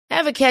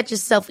Ever catch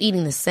yourself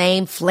eating the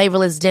same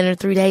flavorless dinner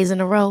 3 days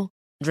in a row?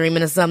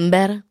 Dreaming of something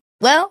better?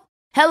 Well,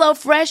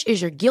 HelloFresh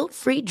is your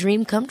guilt-free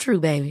dream come true,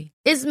 baby.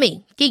 It's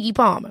me, Keke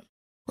Palmer.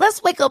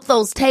 Let's wake up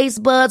those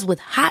taste buds with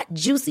hot,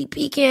 juicy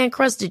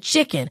pecan-crusted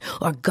chicken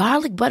or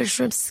garlic butter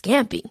shrimp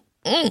scampi.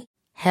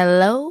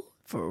 Hello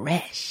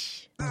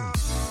Fresh.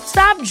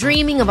 Stop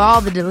dreaming of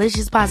all the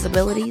delicious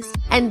possibilities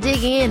and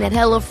dig in at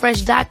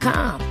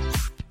HelloFresh.com.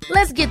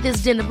 Let's get this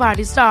dinner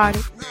party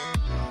started.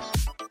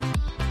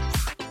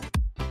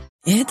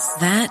 It's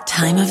that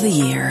time of the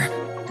year.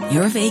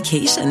 Your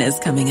vacation is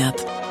coming up.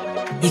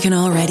 You can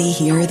already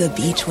hear the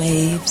beach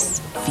waves,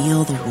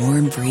 feel the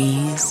warm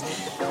breeze,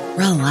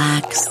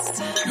 relax,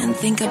 and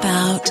think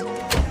about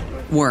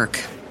work.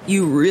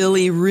 You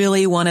really,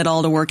 really want it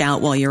all to work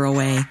out while you're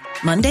away.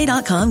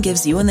 Monday.com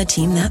gives you and the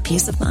team that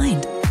peace of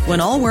mind.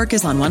 When all work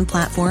is on one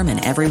platform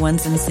and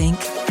everyone's in sync,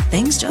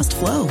 things just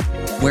flow.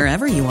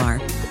 Wherever you are,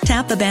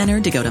 tap the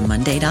banner to go to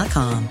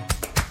Monday.com.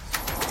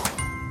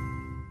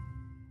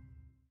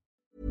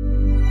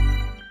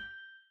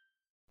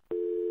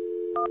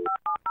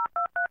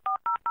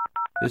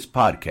 This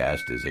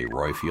podcast is a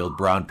Royfield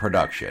Brown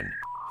production.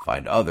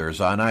 Find others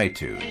on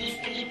iTunes.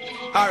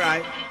 All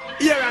right.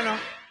 Here I know.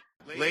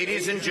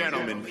 Ladies and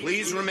gentlemen,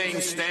 please remain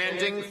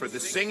standing for the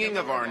singing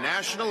of our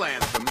national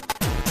anthem.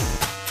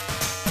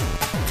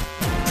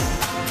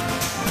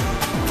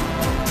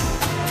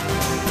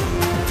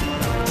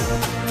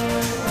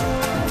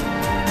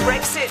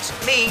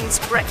 Brexit means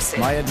Brexit.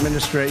 My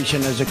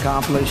administration has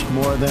accomplished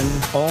more than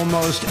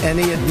almost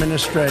any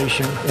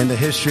administration in the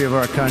history of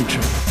our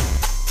country.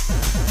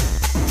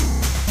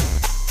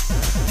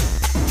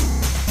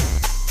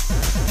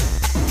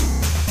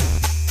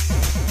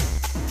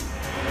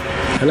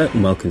 Hello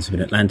and welcome to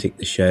Mid-Atlantic,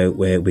 the show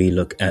where we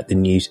look at the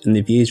news and the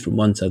views from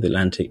one side of the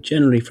Atlantic,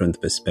 generally from the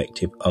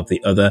perspective of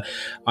the other.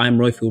 I'm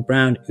Royfield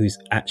Brown, who's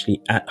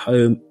actually at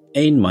home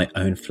in my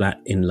own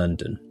flat in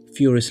London,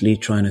 furiously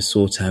trying to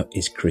sort out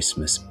his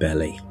Christmas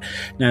belly.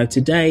 Now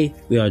today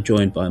we are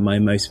joined by my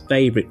most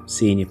favourite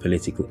senior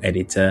political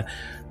editor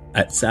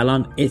at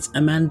Salon. It's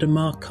Amanda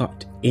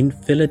Marcotte in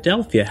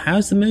Philadelphia.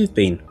 How's the move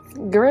been?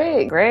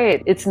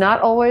 Great. It's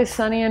not always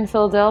sunny in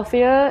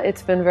Philadelphia.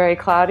 It's been very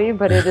cloudy,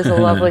 but it is a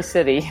lovely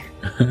city.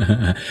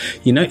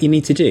 You know what you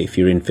need to do if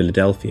you're in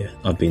Philadelphia,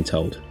 I've been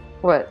told?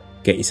 What?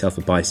 Get yourself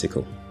a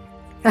bicycle.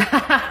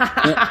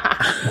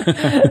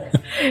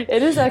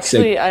 It is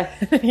actually,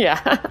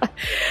 yeah.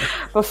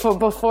 Before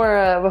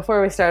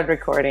we started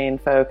recording,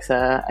 folks,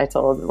 I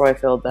told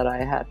Royfield that I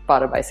had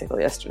bought a bicycle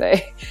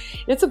yesterday.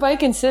 It's a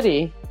biking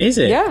city. Is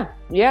it?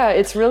 Yeah.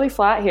 It's really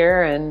flat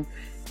here, and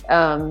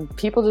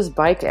people just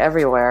bike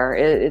everywhere.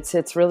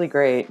 It's really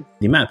great.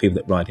 The amount of people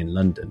that ride in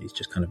London is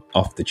just kind of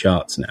off the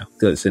charts now.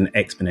 It's an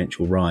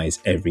exponential rise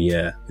every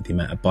year with the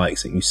amount of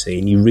bikes that you see,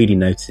 and you really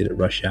notice it at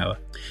rush hour.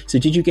 So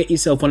did you get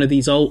yourself one of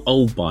these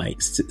old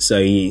bikes, so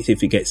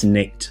if it gets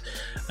nicked,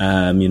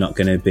 you're not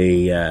going to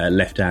be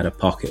left out of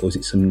pocket, or is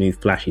it some new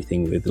flashy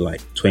thing with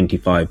like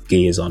 25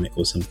 gears on it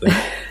or something?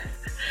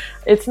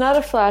 It's not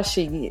a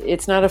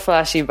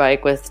flashy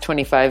bike with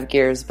 25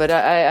 gears, but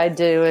I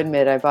do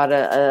admit I bought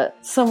a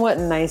somewhat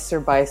nicer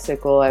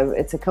bicycle.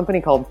 It's a company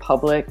called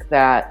Public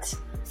that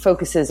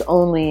focuses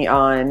only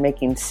on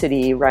making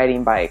city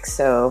riding bikes.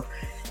 So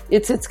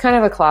it's kind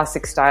of a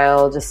classic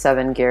style, just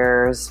 7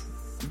 gears,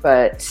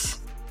 but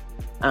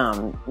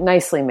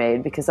nicely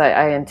made, because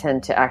I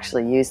intend to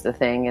actually use the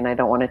thing and I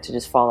don't want it to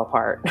just fall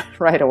apart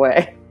right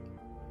away.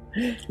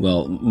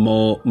 Well,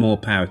 more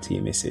power to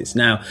you, missus.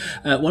 Now,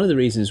 one of the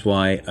reasons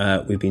why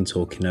we've been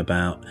talking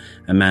about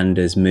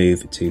Amanda's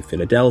move to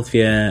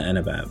Philadelphia and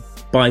about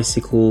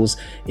bicycles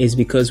is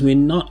because we're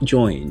not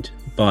joined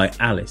by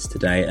Alice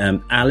today.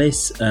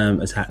 Alice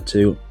has had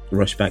to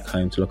rush back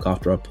home to look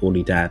after our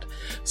poorly dad.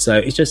 So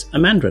it's just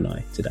Amanda and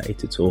I today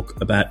to talk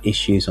about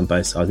issues on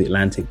both sides of the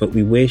Atlantic, but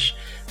we wish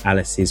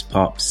Alice's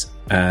pops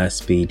a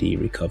speedy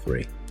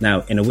recovery.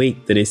 Now, in a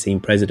week that has seen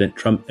President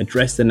Trump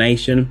address the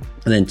nation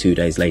and then 2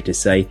 days later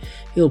say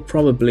he'll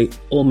probably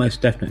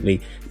almost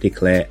definitely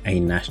declare a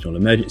national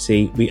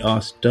emergency, we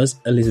asked, does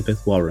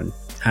Elizabeth Warren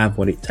have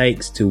what it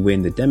takes to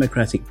win the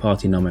Democratic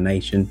Party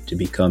nomination to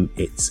become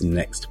its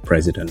next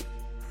president?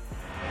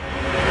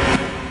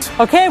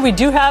 Okay, we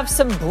do have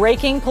some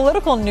breaking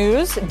political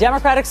news.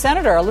 Democratic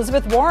Senator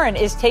Elizabeth Warren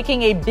is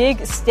taking a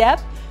big step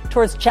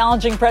towards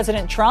challenging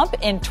President Trump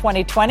in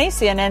 2020.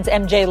 CNN's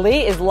MJ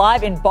Lee is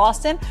live in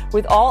Boston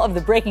with all of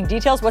the breaking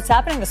details. What's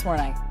happening this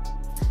morning?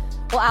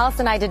 Well,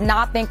 Allison, I did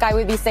not think I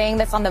would be saying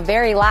this on the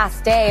very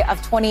last day of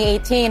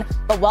 2018,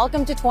 but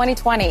welcome to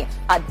 2020.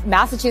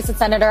 Massachusetts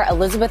Senator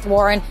Elizabeth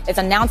Warren is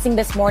announcing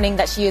this morning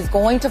that she is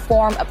going to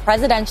form a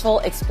presidential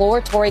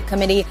exploratory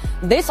committee.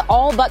 This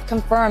all but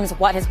confirms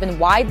what has been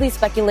widely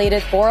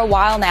speculated for a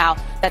while now,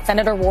 that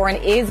Senator Warren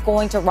is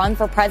going to run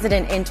for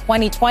president in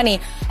 2020,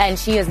 and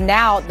she is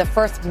now the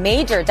first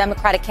major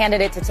Democratic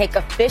candidate to take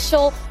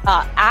official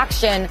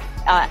action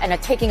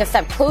and taking a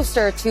step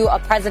closer to a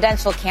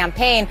presidential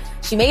campaign.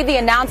 She made the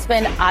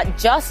announcement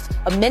just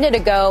a minute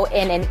ago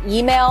in an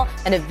email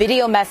and a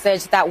video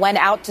message that went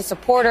out to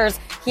supporters.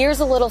 Here's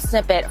a little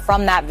snippet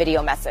from that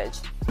video message.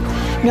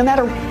 No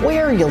matter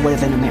where you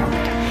live in America,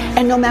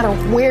 and no matter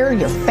where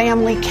your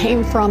family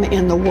came from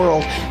in the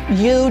world,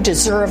 you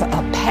deserve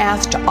a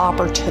path to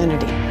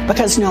opportunity.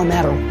 Because no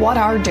matter what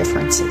our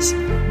differences,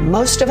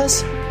 most of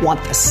us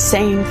want the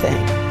same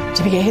thing: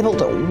 to be able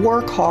to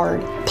work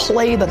hard,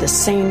 play by the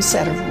same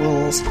set of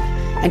rules,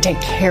 and take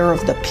care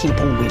of the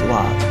people we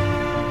love.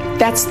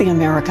 That's the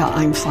America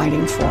I'm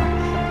fighting for.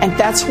 And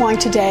that's why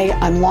today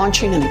I'm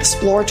launching an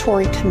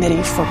exploratory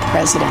committee for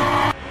president.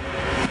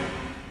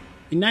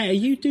 Now, are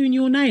you doing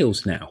your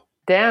nails now?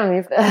 Damn,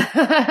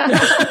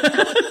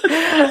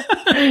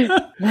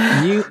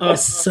 you are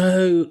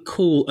so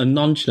cool and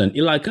nonchalant.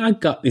 You're like, I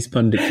got this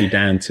punditry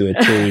down to a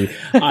T.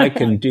 I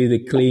can do the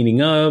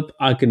cleaning up.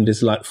 I can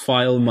just like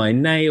file my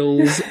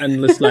nails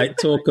and just like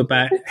talk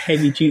about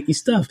heavy duty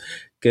stuff.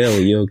 Girl,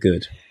 you're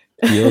good.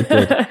 You're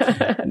good.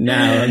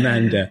 Now,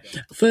 Amanda,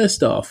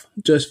 first off,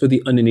 just for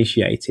the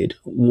uninitiated,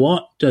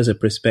 what does a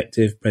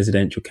prospective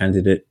presidential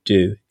candidate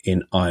do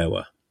in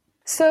Iowa?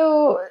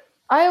 So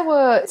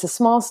Iowa, it's a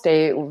small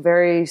state,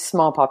 very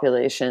small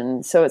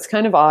population. So it's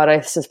kind of odd, I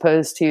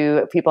suppose,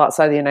 to people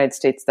outside the United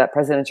States that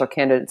presidential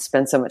candidates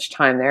spend so much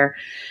time there.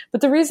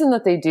 But the reason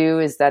that they do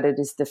is that it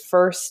is the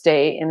first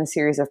state in a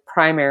series of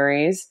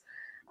primaries.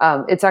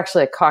 It's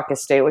actually a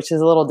caucus state, which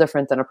is a little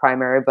different than a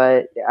primary,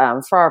 but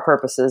for our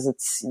purposes,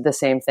 it's the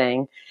same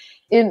thing.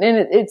 And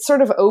it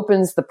sort of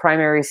opens the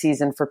primary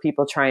season for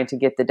people trying to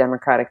get the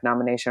Democratic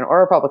nomination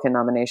or Republican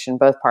nomination,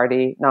 both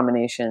party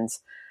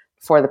nominations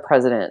for the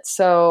president.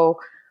 So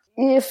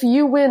if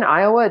you win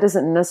Iowa, it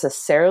doesn't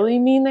necessarily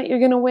mean that you're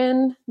going to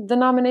win the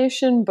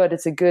nomination, but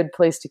it's a good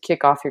place to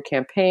kick off your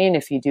campaign.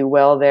 If you do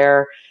well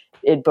there,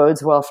 it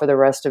bodes well for the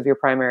rest of your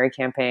primary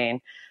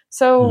campaign.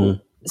 So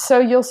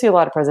you'll see a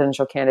lot of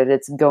presidential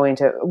candidates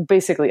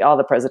basically all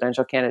the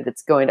presidential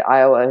candidates going to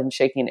Iowa and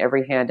shaking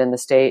every hand in the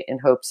state in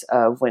hopes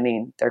of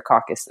winning their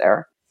caucus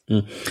there.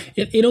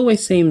 It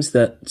always seems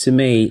that, to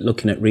me,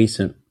 looking at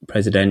recent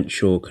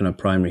presidential kind of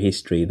primary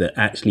history, that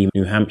actually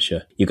New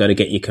Hampshire, you've got to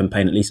get your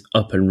campaign at least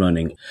up and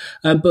running.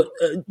 But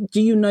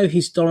do you know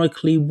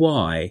historically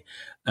why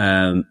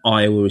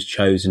Iowa was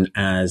chosen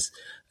as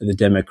the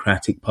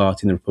Democratic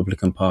Party and the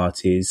Republican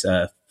Party's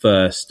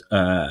first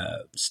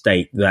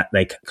state that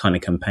they kind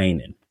of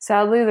campaign in?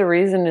 Sadly, the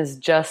reason is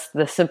just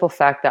the simple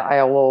fact that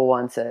Iowa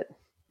wants it.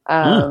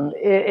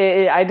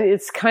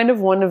 It's kind of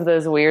one of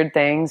those weird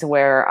things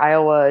where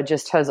Iowa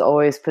just has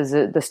always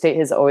the state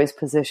has always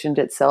positioned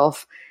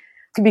itself,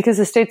 because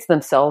the states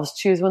themselves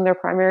choose when their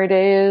primary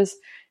day is.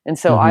 And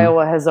so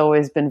Iowa has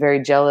always been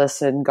very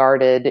jealous and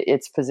guarded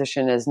its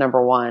position as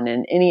number one.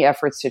 And any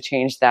efforts to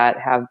change that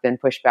have been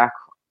pushed back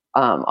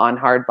on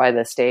hard by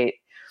the state.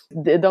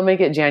 They'll make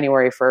it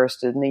January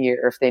 1st in the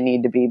year if they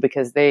need to be,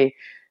 because they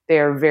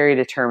are very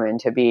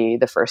determined to be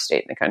the first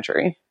state in the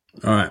country.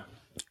 All right.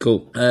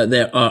 Cool.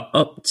 There are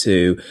up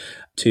to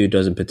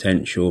 24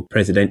 potential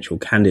presidential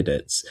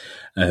candidates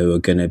who are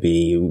going to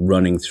be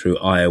running through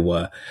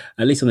Iowa,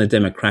 at least on the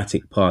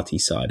Democratic Party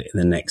side, in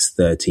the next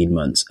 13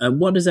 months.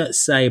 What does that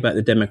say about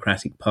the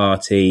Democratic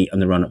Party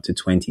and the run-up to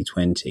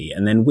 2020?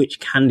 And then which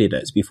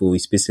candidates, before we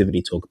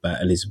specifically talk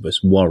about Elizabeth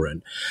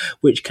Warren,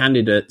 which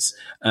candidates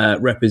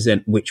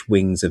represent which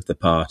wings of the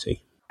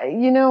party?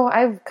 You know,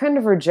 I kind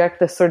of reject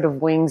the sort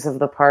of wings of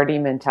the party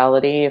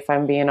mentality, if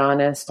I'm being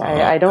honest.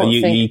 I don't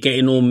think... You're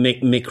getting all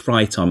Mick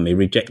right on me,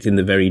 rejecting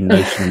the very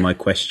notion of my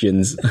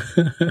questions.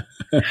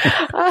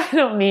 I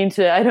don't mean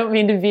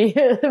to be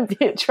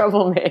a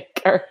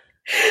troublemaker.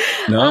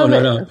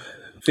 No.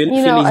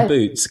 Philly's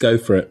boots, go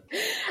for it.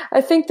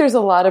 I think there's a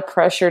lot of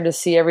pressure to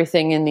see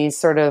everything in these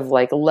sort of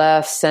like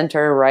left,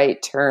 center,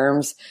 right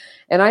terms.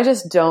 And I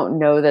just don't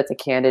know that the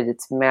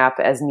candidates map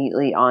as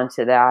neatly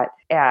onto that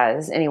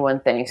as anyone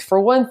thinks. For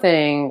one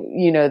thing,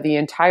 you know, the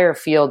entire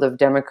field of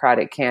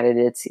Democratic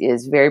candidates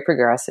is very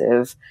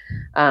progressive.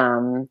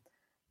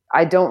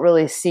 I don't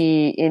really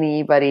see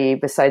anybody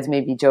besides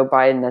maybe Joe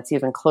Biden that's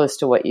even close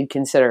to what you'd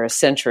consider a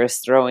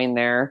centrist throwing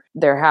their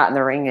hat in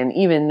the ring. And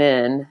even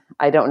then,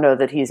 I don't know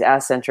that he's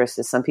as centrist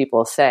as some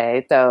people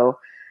say, though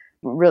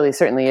really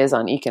certainly is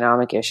on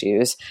economic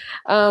issues.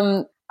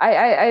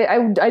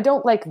 I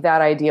don't like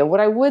that idea. What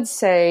I would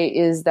say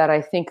is that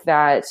I think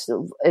that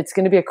it's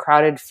going to be a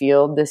crowded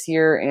field this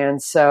year.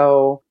 And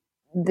so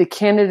the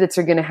candidates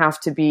are going to have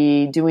to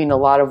be doing a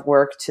lot of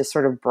work to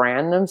sort of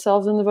brand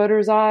themselves in the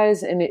voters'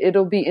 eyes. And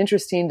it'll be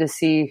interesting to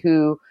see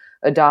who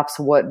adopts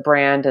what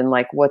brand and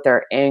like what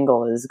their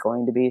angle is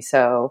going to be.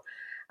 So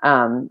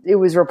it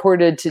was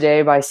reported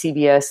today by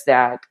CBS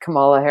that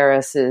Kamala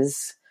Harris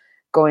is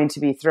going to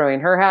be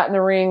throwing her hat in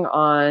the ring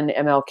on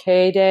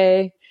MLK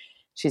Day.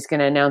 She's going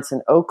to announce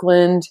in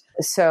Oakland.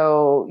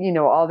 So, you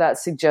know, all that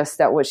suggests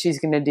that what she's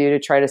going to do to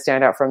try to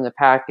stand out from the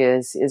pack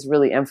is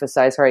really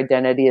emphasize her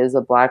identity as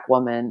a Black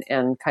woman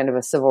and kind of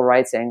a civil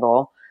rights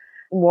angle.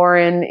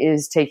 Warren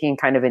is taking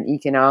kind of an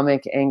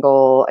economic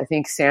angle. I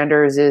think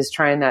Sanders is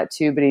trying that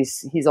too, but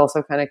he's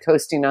also kind of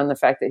coasting on the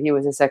fact that he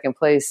was in second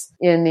place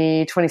in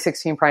the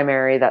 2016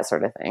 primary, that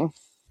sort of thing.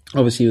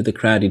 Obviously, with the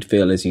crowded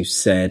field, as you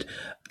said,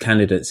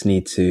 candidates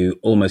need to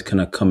almost kind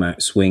of come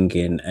out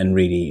swinging and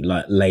really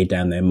like lay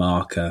down their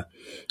marker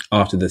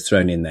after they're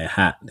thrown in their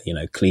hat. You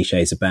know,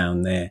 cliches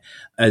abound there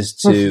as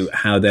to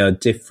how they are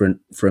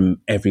different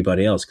from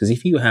everybody else. Because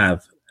if you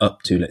have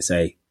up to, let's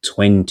say,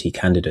 20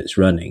 candidates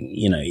running,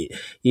 you know,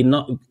 you're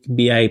not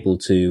be able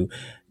to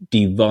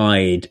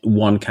divide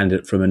one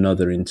candidate from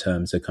another in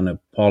terms of kind of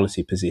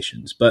policy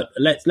positions. But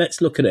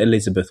let's look at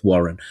Elizabeth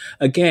Warren.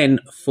 Again,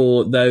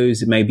 for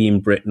those maybe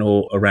in Britain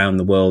or around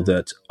the world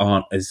that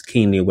aren't as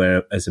keenly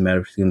aware as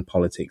American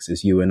politics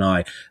as you and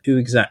I, who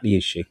exactly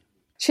is she?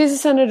 She's a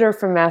senator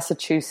from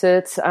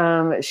Massachusetts.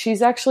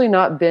 She's actually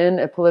not been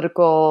a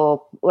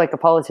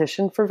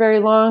politician for very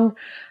long.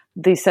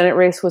 The Senate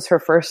race was her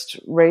first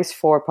race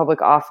for public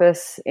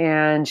office,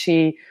 and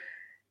she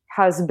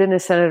has been a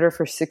senator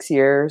for 6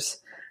 years.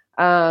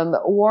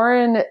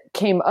 Warren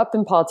came up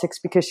in politics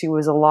because she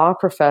was a law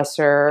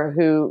professor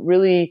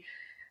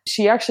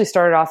she actually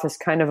started off as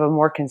kind of a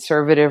more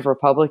conservative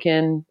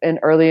Republican and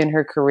early in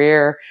her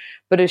career.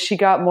 But as she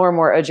got more and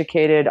more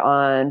educated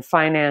on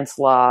finance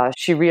law,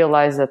 she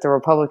realized that the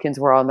Republicans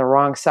were on the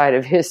wrong side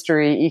of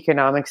history,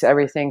 economics,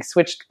 everything,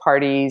 switched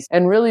parties,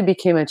 and really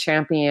became a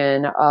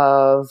champion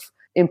of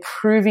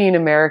improving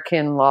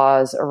American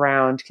laws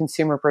around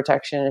consumer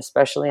protection,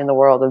 especially in the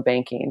world of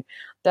banking.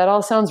 That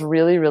all sounds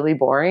really, really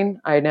boring,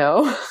 I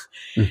know.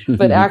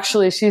 But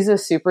actually, she's a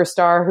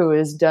superstar who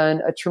has done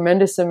a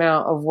tremendous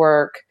amount of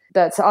work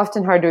that's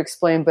often hard to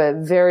explain, but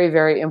very,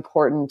 very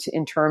important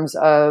in terms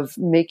of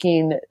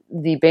making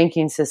the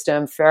banking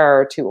system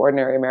fairer to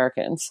ordinary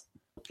Americans.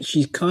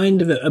 She's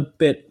kind of a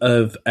bit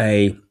of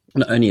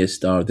not only a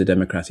star of the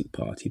Democratic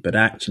Party, but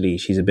actually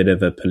she's a bit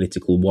of a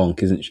political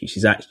wonk, isn't she?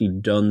 She's actually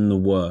done the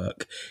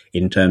work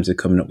in terms of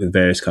coming up with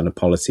various kind of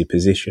policy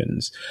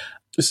positions.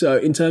 So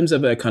in terms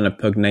of her kind of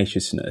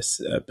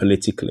pugnaciousness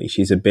politically,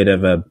 she's a bit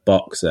of a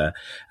boxer.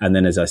 And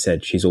then, as I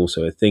said, she's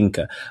also a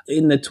thinker.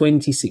 In the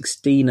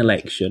 2016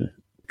 election,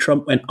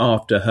 Trump went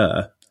after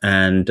her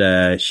and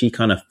she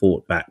kind of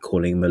fought back,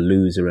 calling him a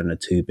loser and a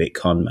two-bit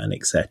con man,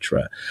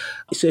 etc.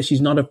 So she's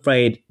not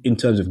afraid in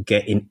terms of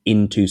getting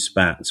into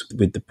spats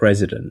with the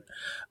president.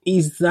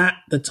 Is that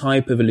the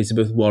type of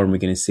Elizabeth Warren we're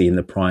going to see in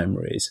the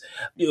primaries?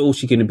 Or is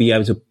she going to be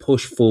able to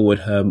push forward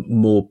her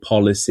more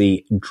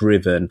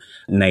policy-driven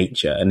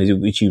nature? And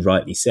as you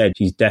rightly said,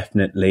 she's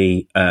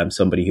definitely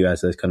somebody who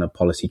has those kind of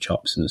policy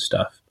chops and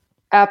stuff.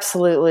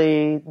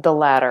 Absolutely the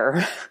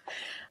latter.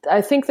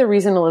 I think the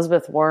reason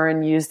Elizabeth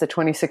Warren used the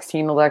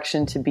 2016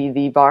 election to be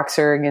the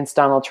boxer against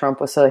Donald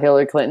Trump was so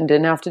Hillary Clinton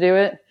didn't have to do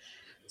it.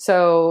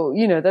 So,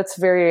 you know, that's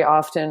very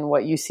often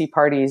what you see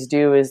parties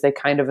do is they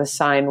kind of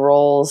assign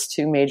roles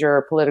to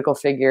major political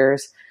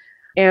figures.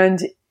 And,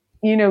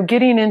 you know,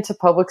 getting into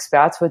public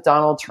spats with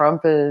Donald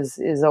Trump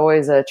is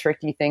always a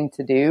tricky thing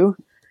to do.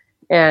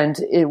 And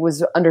it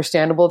was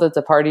understandable that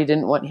the party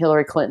didn't want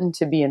Hillary Clinton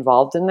to be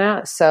involved in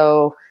that.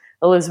 So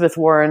Elizabeth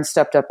Warren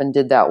stepped up and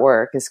did that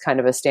work as kind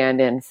of a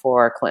stand-in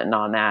for Clinton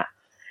on that.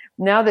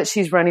 Now that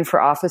she's running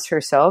for office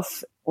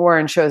herself,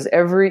 Warren shows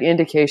every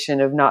indication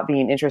of not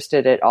being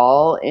interested at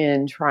all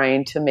in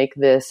trying to make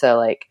this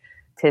a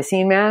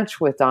pissing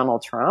match with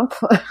Donald Trump.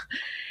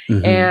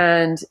 Mm-hmm.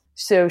 And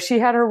so she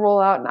had her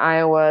rollout in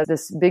Iowa,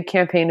 this big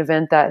campaign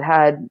event that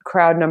had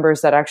crowd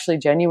numbers that actually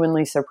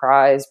genuinely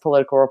surprised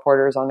political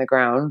reporters on the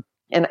ground.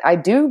 And I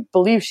do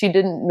believe she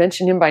didn't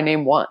mention him by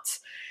name once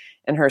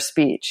in her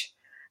speech.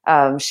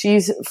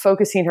 She's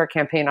focusing her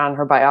campaign on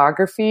her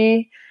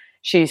biography.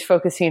 She's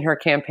focusing her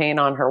campaign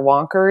on her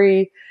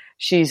wonkery.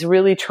 She's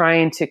really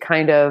trying to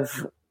kind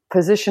of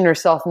position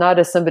herself not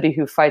as somebody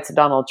who fights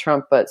Donald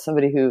Trump, but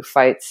somebody who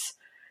fights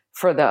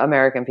for the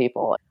American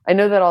people. I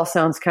know that all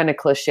sounds kind of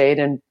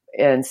cliched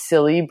and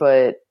silly,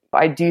 but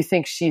I do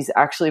think she's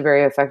actually a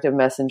very effective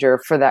messenger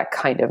for that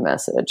kind of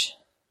message.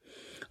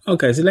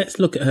 Okay, so let's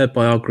look at her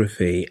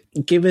biography.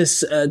 Give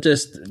us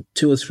just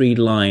 2 or 3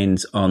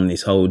 lines on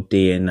this whole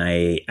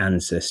DNA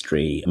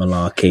ancestry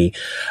malarkey.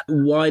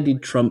 Why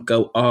did Trump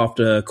go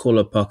after her, call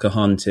her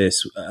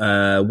Pocahontas?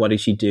 What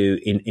did she do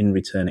in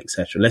return,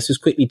 etc.? Let's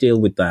just quickly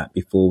deal with that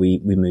before we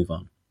move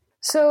on.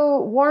 So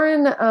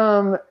Warren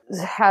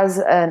has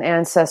an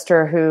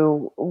ancestor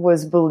who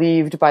was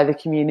believed by the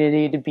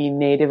community to be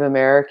Native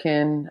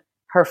American.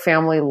 Her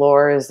family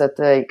lore is that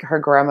her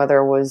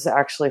grandmother was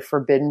actually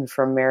forbidden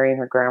from marrying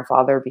her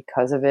grandfather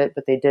because of it,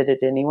 but they did it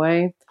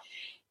anyway.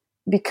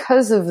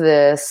 Because of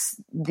this,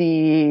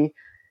 the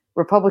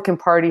Republican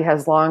Party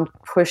has long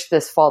pushed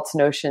this false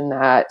notion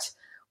that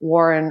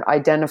Warren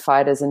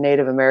identified as a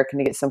Native American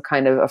to get some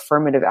kind of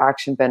affirmative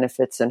action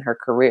benefits in her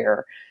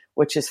career,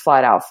 which is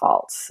flat out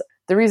false.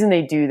 The reason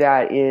they do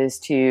that is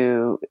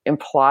to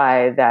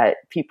imply that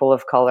people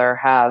of color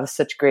have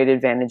such great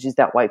advantages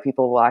that white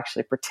people will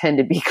actually pretend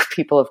to be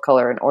people of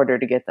color in order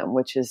to get them,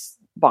 which is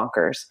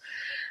bonkers.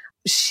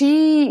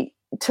 She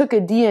took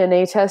a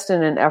DNA test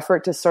in an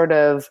effort to sort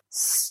of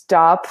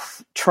stop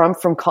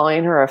Trump from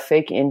calling her a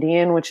fake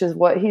Indian, which is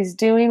what he's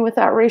doing with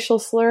that racial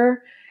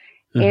slur.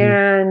 Mm-hmm.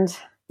 And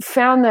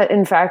found that,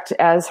 in fact,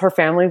 as her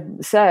family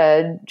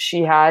said,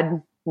 she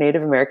had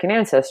Native American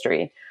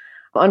ancestry.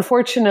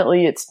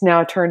 Unfortunately, it's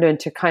now turned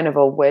into kind of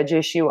a wedge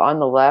issue on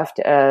the left,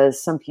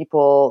 as some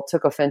people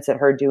took offense at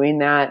her doing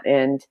that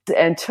and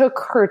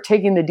took her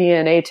taking the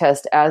DNA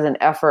test as an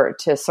effort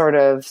to sort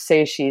of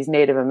say she's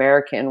Native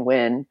American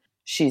when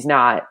she's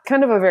not.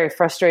 Kind of a very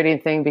frustrating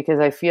thing, because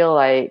I feel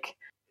like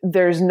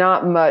there's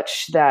not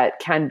much that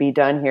can be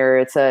done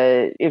here.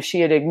 If she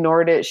had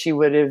ignored it, she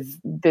would have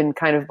been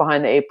kind of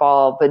behind the eight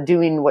ball, but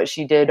doing what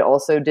she did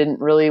also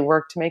didn't really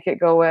work to make it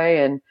go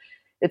away. And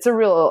it's a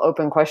real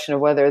open question of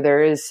whether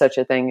there is such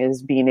a thing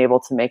as being able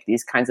to make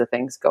these kinds of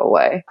things go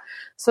away.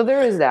 So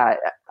there is that.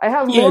 I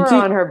have more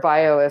on her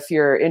bio if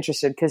you're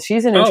interested, because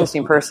she's an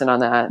interesting person on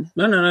that.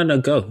 No.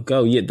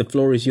 Go. Yeah, the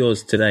floor is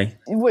yours today.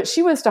 What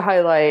she wants to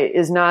highlight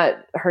is not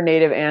her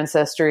Native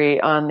ancestry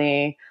on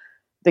the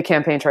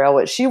campaign trail.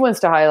 What she wants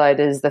to highlight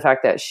is the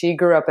fact that she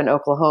grew up in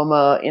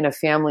Oklahoma in a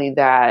family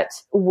that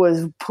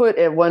was put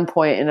at one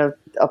point in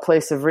a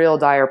place of real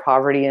dire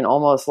poverty and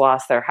almost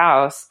lost their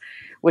house,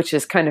 which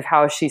is kind of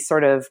how she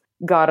sort of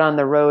got on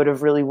the road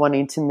of really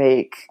wanting to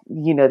make,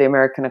 the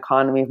American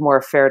economy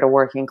more fair to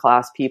working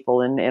class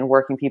people and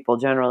working people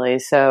generally.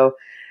 So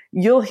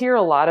you'll hear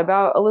a lot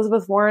about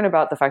Elizabeth Warren,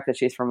 about the fact that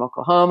she's from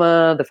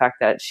Oklahoma, the fact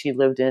that she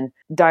lived in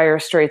dire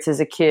straits as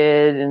a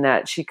kid, and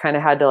that she kind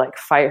of had to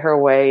fight her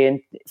way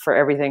in for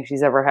everything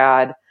she's ever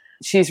had.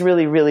 She's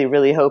really, really,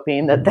 really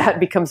hoping that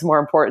becomes more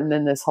important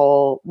than this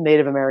whole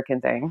Native American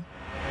thing.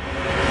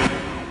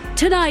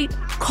 Tonight,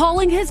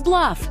 calling his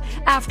bluff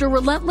after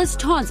relentless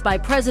taunts by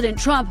President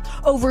Trump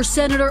over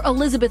Senator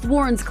Elizabeth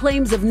Warren's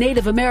claims of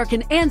Native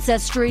American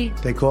ancestry.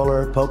 They call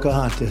her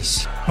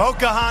Pocahontas.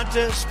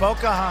 Pocahontas.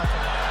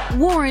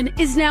 Warren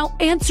is now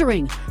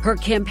answering, her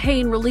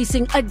campaign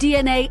releasing a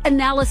DNA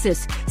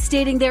analysis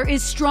stating there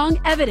is strong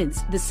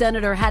evidence the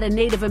senator had a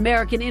Native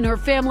American in her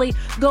family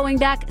going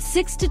back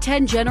 6 to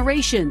 10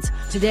 generations.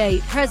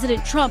 Today,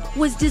 President Trump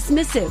was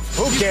dismissive.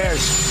 Who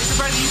cares?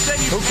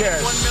 Who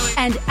cares?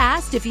 And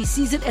asked if he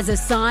sees it as a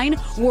sign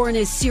Warren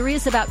is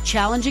serious about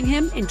challenging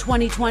him in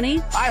 2020.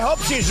 I hope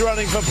she's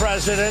running for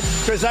president,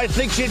 because I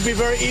think she'd be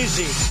very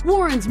easy.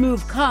 Warren's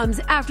move comes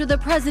after the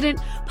president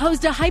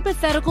posed a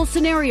hypothetical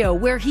scenario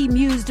where he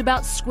mused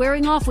about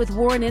squaring off with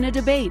Warren in a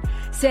debate,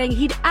 saying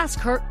he'd ask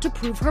her to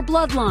prove her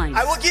bloodline.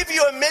 I will give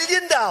you $1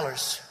 million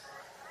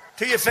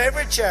to your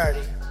favorite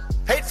charity,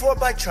 paid for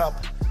by Trump,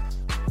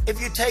 if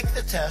you take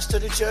the test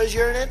and it shows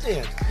you're an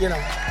Indian,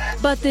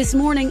 But this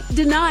morning,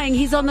 denying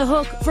he's on the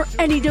hook for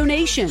any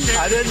donation.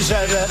 I didn't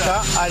say that.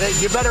 No, I didn't.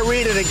 You better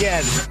read it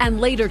again. And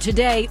later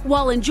today,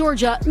 while in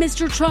Georgia,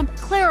 Mr. Trump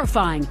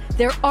clarifying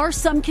there are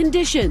some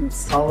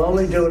conditions. I'll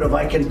only do it if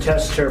I can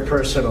test her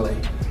personally.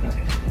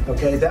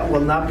 Okay, that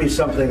will not be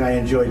something I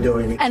enjoy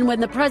doing. And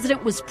when the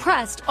president was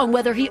pressed on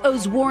whether he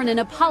owes Warren an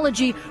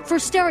apology for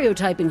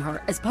stereotyping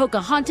her as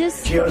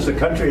Pocahontas, she owes the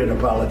country an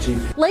apology.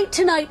 Late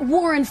tonight,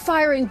 Warren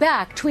firing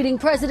back, tweeting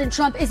President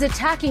Trump is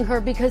attacking her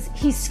because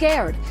he's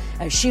scared,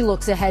 as she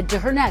looks ahead to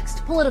her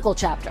next political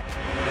chapter.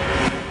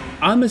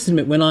 I must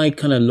admit, when I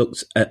kind of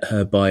looked at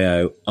her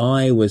bio,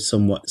 I was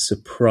somewhat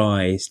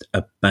surprised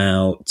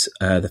about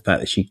the fact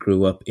that she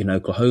grew up in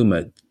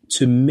Oklahoma.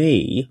 To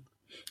me,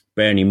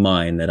 bearing in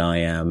mind that I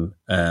am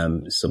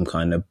some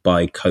kind of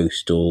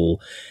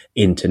bi-coastal,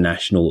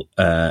 international,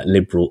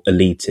 liberal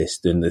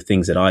elitist, and the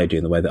things that I do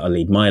and the way that I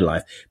lead my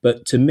life.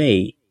 But to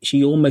me,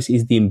 she almost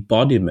is the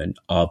embodiment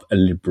of a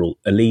liberal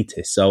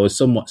elitist. So I was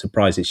somewhat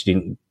surprised that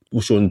she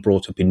wasn't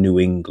brought up in New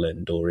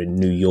England or in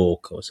New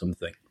York or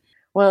something.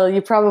 Well,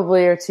 you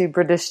probably are too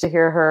British to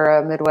hear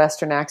her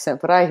Midwestern accent,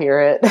 but I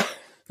hear it.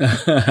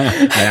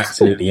 I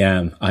absolutely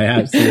am.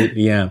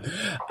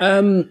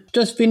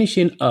 Just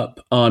finishing up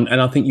on,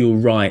 and I think you're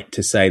right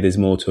to say there's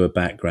more to her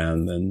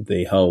background than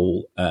the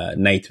whole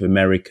Native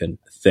American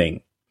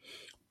thing.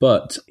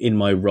 But in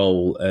my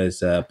role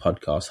as a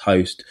podcast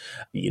host,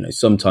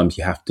 sometimes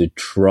you have to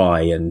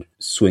try and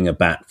swing a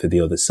bat for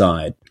the other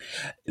side.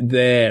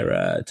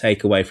 Their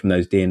takeaway from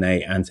those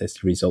DNA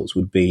ancestry results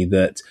would be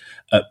that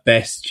at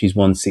best she's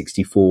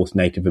 1/64th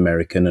Native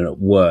American, and at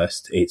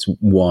worst it's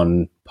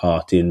one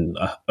part in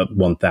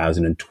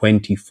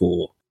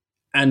 1024.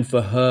 And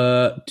for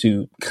her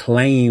to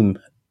claim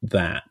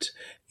that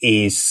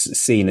is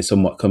seen as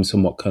somewhat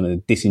kind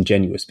of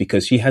disingenuous,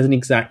 because she hasn't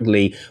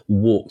exactly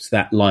walked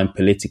that line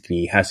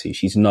politically, has she?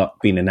 She's not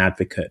been an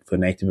advocate for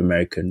Native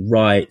American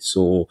rights,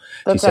 or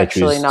that's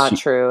actually not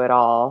true at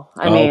all.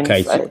 I mean,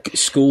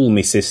 school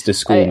me, sister,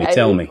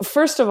 tell me.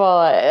 First of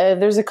all,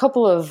 there's a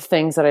couple of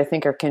things that I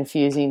think are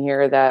confusing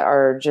here that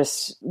are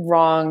just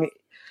wrong.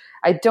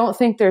 I don't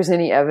think there's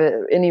any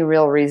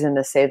real reason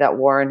to say that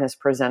Warren has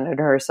presented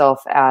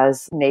herself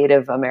as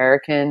Native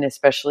American,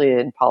 especially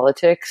in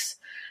politics.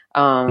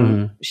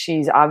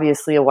 She's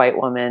obviously a white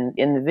woman.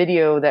 In the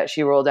video that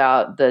she rolled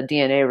out the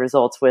DNA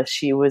results with,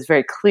 she was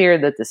very clear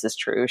that this is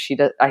true. She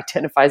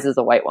identifies as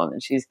a white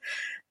woman. She's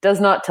does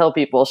not tell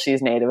people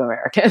she's Native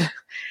American.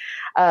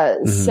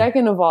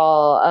 Second of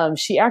all,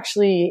 she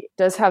actually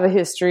does have a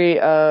history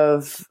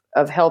of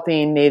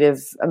helping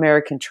Native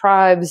American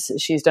tribes.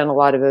 She's done a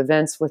lot of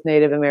events with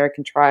Native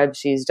American tribes.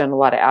 She's done a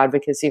lot of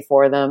advocacy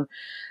for them.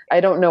 I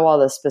don't know all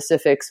the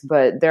specifics,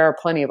 but there are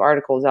plenty of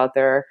articles out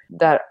there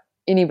that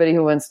anybody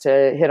who wants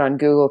to hit on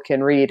Google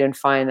can read and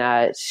find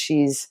that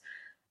she's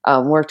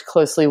worked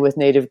closely with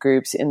Native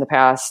groups in the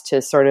past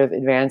to sort of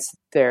advance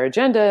their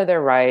agenda,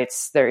 their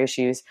rights, their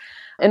issues.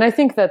 And I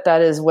think that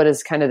is what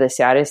is kind of the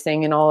saddest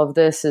thing in all of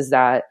this, is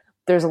that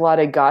there's a lot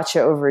of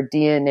gotcha over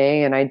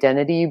DNA and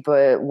identity,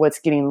 but what's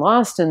getting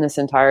lost in this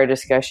entire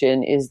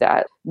discussion is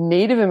that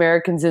Native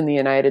Americans in the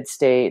United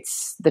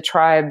States, the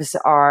tribes,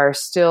 are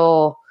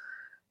still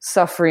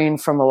suffering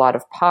from a lot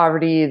of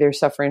poverty. They're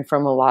suffering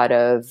from a lot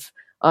of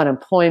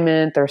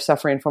unemployment. They're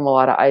suffering from a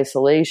lot of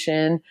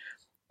isolation.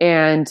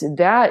 And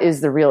that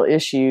is the real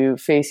issue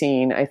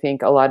facing, I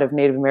think, a lot of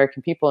Native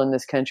American people in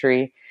this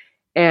country.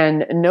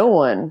 And no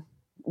one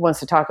wants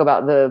to talk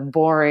about the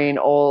boring,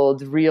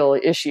 old, real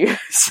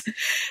issues.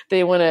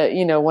 They want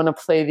to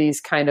play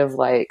these kind of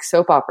like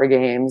soap opera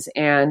games.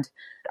 And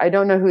I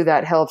don't know who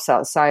that helps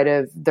outside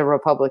of the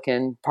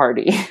Republican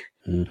Party.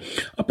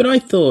 But I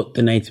thought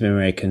the Native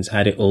Americans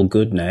had it all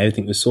good now.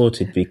 Everything was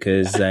sorted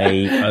because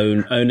they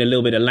own a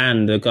little bit of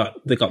land. They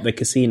got their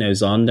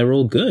casinos on. They're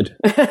all good.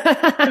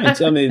 Don't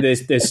tell me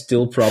there's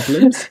still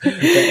problems. But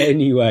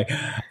anyway,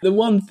 the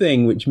one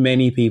thing which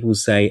many people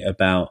say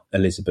about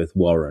Elizabeth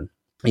Warren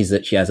is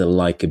that she has a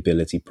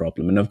likability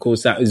problem. And of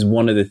course, that is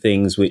one of the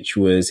things which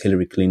was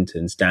Hillary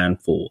Clinton's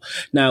downfall.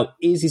 Now,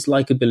 is this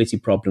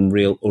likability problem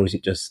real, or is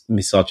it just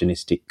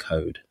misogynistic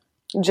code?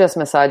 Just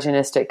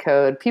misogynistic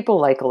code.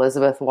 People like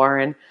Elizabeth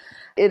Warren.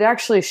 It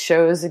actually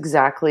shows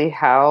exactly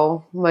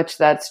how much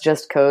that's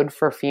just code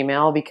for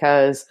female,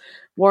 because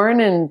Warren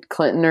and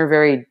Clinton are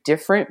very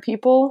different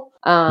people.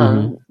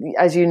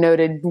 As you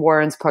noted,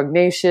 Warren's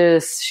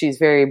pugnacious. She's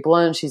very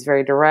blunt. She's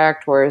very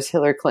direct, whereas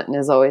Hillary Clinton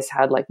has always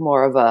had like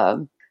more of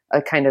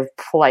a kind of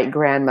polite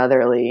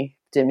grandmotherly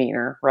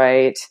demeanor,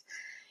 right?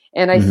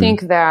 And I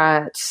think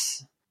that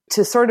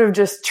to sort of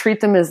just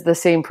treat them as the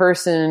same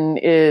person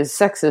is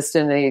sexist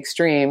in the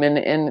extreme.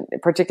 And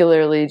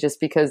particularly just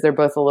because they're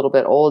both a little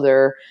bit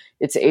older,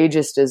 it's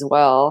ageist as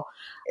well.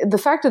 The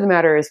fact of the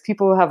matter is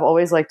people have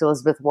always liked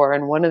Elizabeth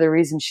Warren. One of the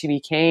reasons she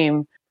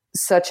became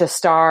such a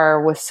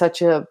star with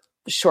such a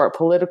short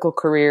political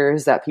career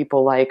is that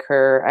people like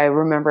her. I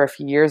remember a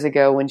few years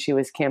ago when she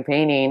was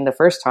campaigning the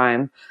first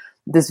time,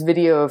 this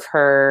video of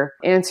her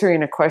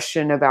answering a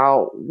question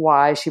about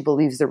why she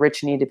believes the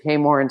rich need to pay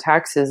more in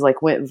taxes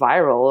like went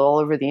viral all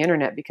over the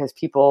internet because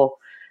people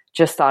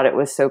just thought it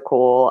was so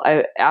cool.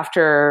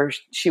 After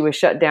she was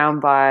shut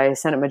down by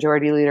Senate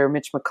Majority Leader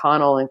Mitch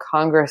McConnell in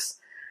Congress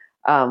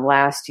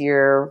last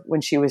year when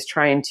she was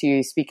trying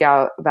to speak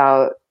out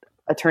about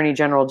Attorney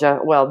General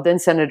then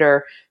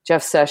Senator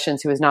Jeff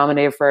Sessions, who was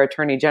nominated for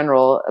Attorney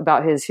General,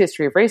 about his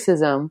history of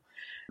racism,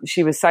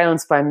 she was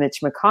silenced by Mitch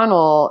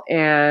McConnell,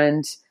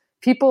 and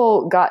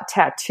people got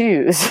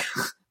tattoos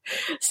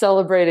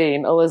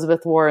celebrating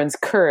Elizabeth Warren's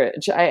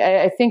courage.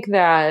 I think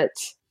that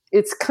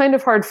it's kind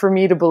of hard for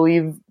me to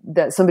believe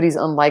that somebody's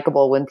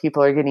unlikable when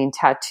people are getting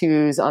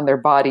tattoos on their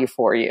body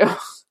for you.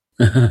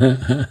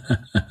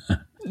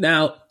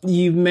 Now,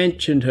 you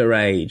mentioned her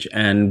age,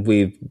 and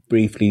we've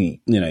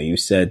briefly, you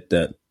said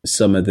that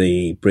some of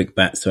the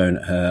brickbats thrown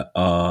at her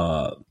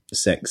are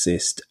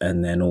sexist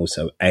and then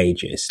also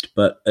ageist.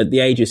 But at the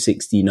age of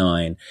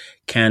 69,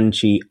 can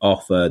she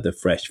offer the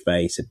fresh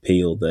face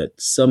appeal that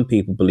some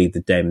people believe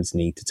the Dems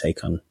need to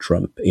take on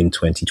Trump in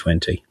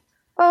 2020?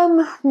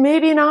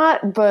 Maybe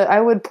not, but I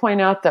would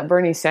point out that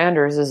Bernie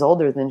Sanders is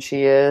older than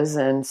she is,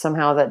 and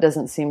somehow that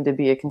doesn't seem to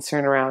be a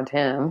concern around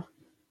him.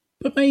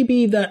 But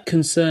maybe that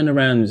concern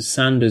around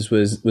Sanders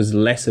was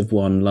less of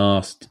one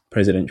last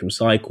presidential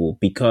cycle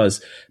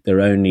because there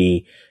are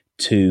only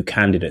two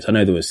candidates. I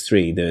know there was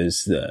three.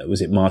 There's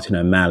was it Martin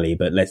O'Malley,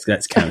 but let's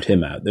count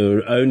him out. There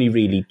were only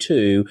really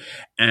two,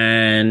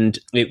 and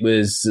it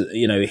was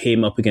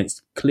him up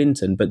against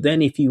Clinton. But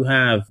then if you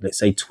have, let's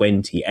say,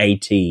 20,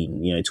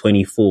 18,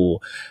 24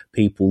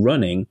 people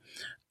running,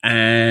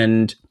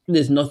 and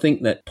there's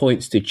nothing that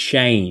points to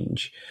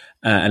change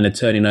and a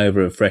turning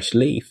over a fresh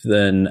leaf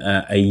than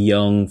a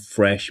young,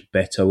 fresh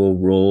Beto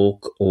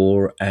O'Rourke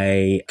or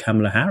a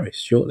Kamala Harris,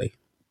 surely.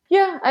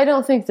 Yeah, I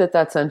don't think that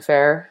that's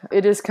unfair.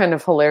 It is kind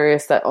of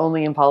hilarious that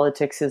only in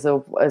politics is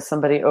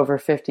somebody over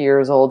 50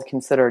 years old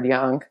considered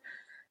young.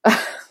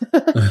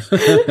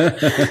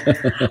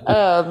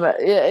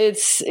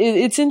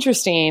 It's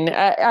interesting.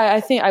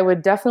 I think I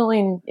would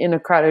definitely, in a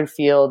crowded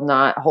field,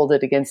 not hold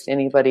it against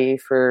anybody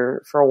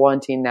for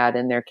wanting that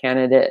in their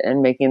candidate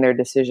and making their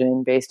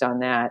decision based on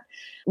that.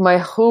 My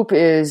hope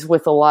is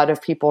with a lot of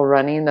people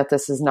running that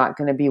this is not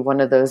going to be one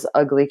of those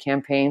ugly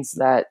campaigns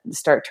that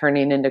start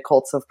turning into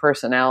cults of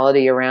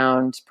personality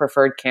around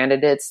preferred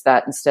candidates,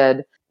 that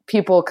instead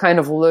people kind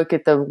of look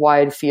at the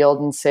wide field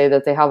and say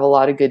that they have a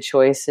lot of good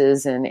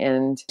choices.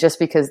 And just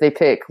because they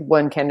pick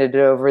one candidate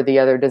over the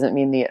other doesn't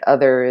mean the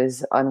other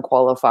is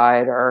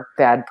unqualified or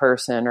bad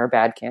person or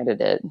bad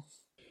candidate.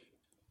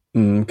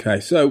 Okay,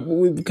 so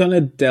we've kind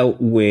of dealt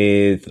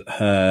with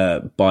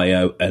her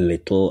bio a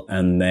little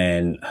and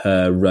then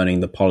her running,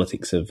 the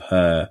politics of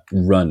her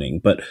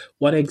running. But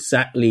what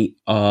exactly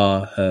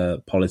are her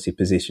policy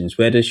positions?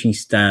 Where does she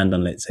stand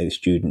on, let's say,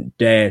 student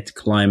debt,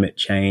 climate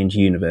change,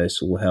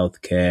 universal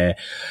healthcare?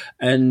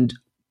 And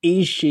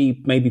is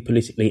she maybe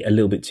politically a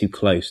little bit too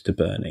close to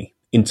Bernie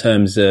in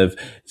terms of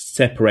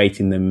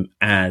separating them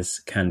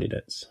as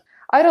candidates?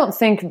 I don't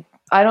think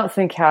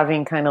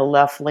having kind of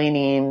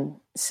left-leaning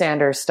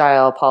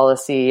Sanders-style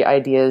policy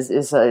ideas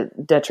is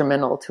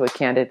detrimental to a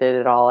candidate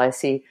at all. I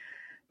see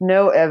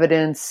no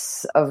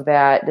evidence of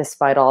that,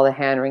 despite all the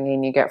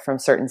hand-wringing you get from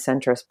certain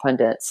centrist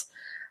pundits.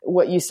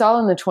 What you saw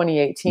in the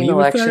 2018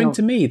 election... Are you referring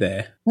to me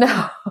there?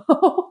 No.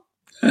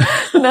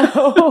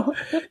 No.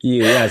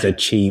 You as a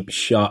cheap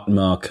shot,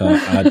 Marco.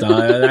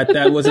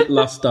 That wasn't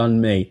lost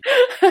on me.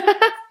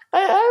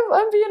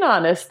 I'm being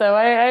honest, though.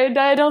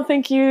 I don't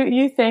think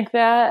you think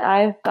that.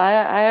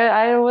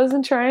 I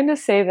wasn't trying to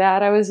say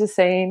that. I was just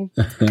saying,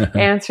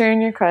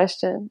 answering your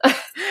question.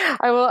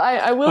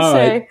 I will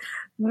say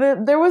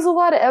that there was a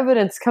lot of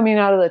evidence coming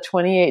out of the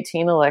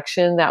 2018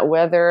 election that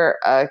whether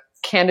a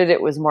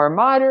candidate was more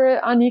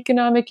moderate on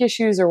economic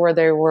issues or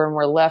whether they were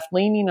more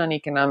left-leaning on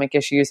economic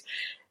issues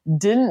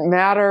didn't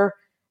matter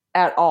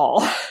at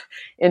all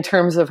in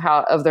terms of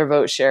their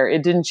vote share.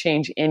 It didn't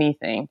change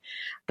anything.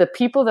 The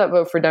people that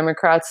vote for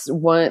Democrats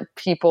want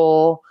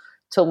people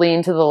to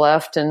lean to the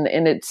left, and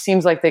it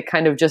seems like they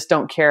kind of just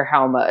don't care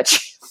how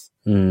much.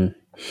 Mm.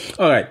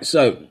 All right.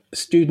 So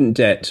student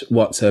debt,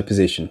 what's her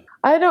position?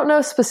 I don't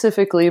know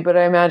specifically, but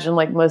I imagine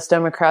like most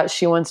Democrats,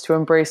 she wants to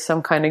embrace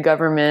some kind of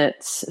government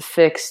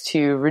fix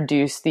to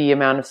reduce the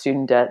amount of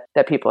student debt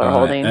that people are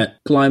holding.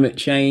 Climate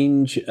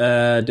change,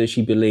 does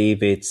she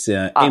believe it's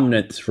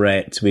imminent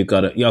threat? We've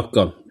got to... Yeah,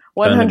 go on.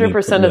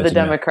 100% of the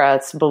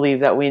Democrats believe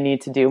that we need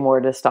to do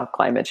more to stop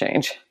climate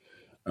change.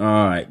 All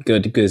right,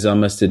 good, because I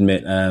must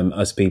admit,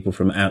 us people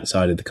from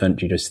outside of the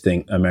country just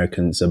think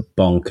Americans are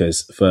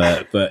bonkers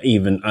for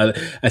even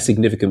a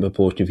significant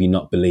proportion of you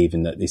not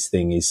believing that this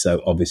thing is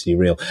so obviously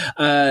real.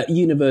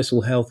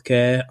 Universal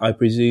healthcare, I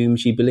presume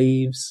she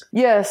believes?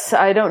 Yes,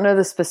 I don't know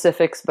the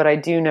specifics, but I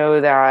do know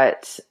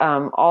that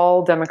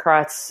all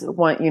Democrats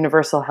want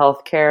universal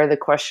healthcare. The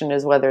question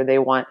is whether they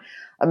want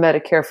a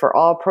Medicare for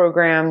All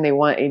program, they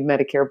want a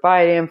Medicare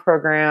buy-in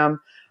program,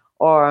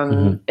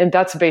 and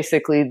that's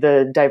basically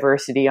the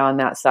diversity on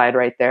that side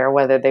right there,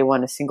 whether they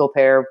want a single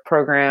payer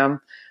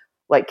program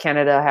like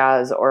Canada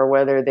has, or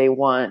whether they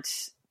want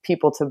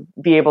people to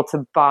be able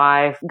to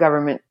buy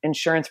government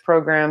insurance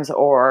programs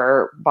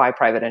or buy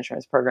private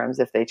insurance programs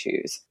if they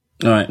choose.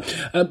 All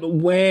right.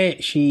 Where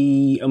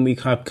she, and we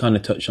have kind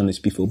of touched on this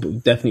before,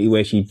 but definitely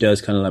where she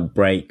does kind of like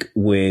break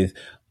with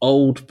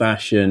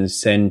old-fashioned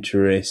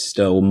centrist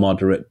or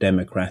moderate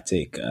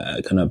democratic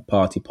kind of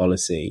party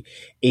policy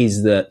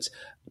is that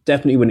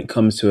definitely when it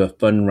comes to her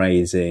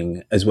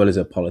fundraising as well as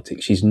her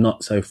politics, she's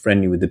not so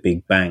friendly with the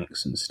big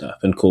banks and stuff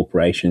and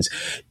corporations.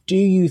 Do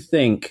you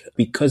think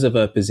because of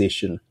her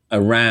position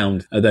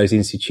around those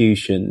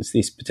institutions,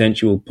 this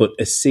potential will put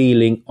a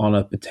ceiling on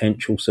a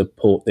potential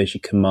support that she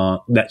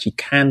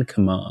can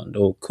command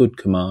or could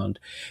command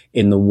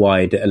in the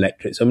wider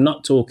electorate? So I'm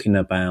not talking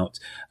about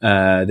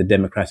the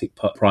Democratic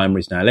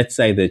primaries now. Let's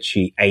say that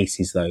she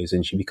aces those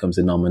and she becomes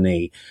a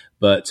nominee,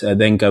 but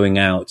then going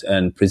out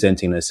and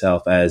presenting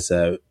herself as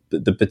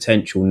the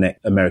potential next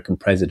American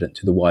president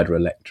to the wider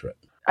electorate.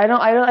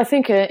 I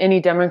think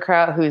any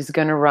Democrat who's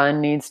going to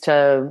run needs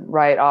to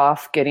write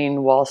off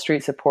getting Wall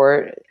Street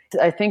support.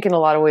 I think in a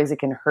lot of ways it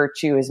can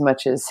hurt you as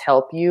much as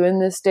help you in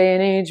this day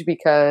and age,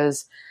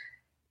 because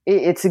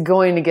it's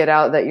going to get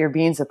out that you're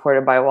being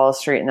supported by Wall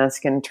Street, and that's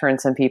going to turn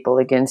some people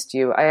against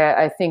you.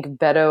 I think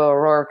Beto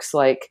O'Rourke's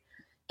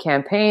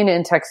campaign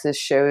in Texas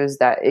shows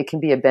that it can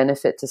be a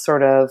benefit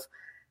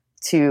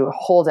to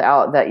hold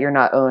out that you're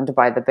not owned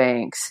by the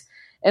banks.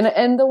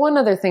 And the one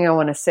other thing I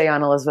want to say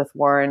on Elizabeth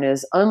Warren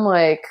is,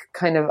 unlike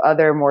kind of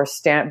other more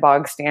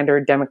bog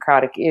standard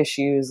Democratic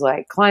issues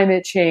like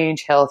climate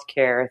change,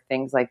 healthcare,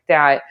 things like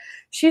that,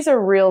 she's a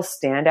real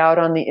standout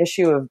on the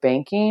issue of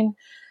banking.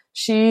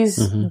 She's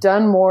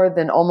done more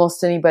than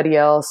almost anybody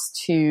else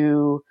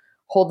to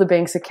hold the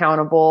banks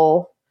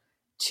accountable,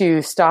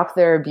 to stop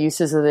their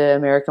abuses of the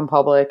American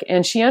public.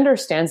 And she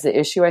understands the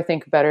issue, I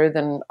think, better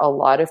than a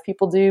lot of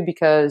people do,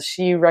 because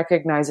she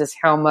recognizes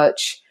how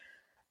much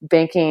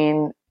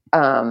banking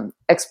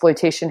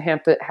exploitation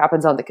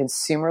happens on the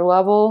consumer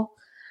level,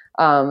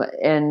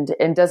 and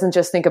doesn't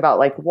just think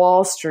about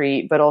Wall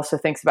Street, but also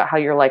thinks about how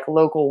your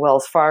local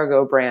Wells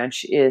Fargo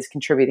branch is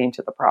contributing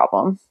to the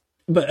problem.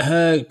 But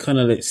her kind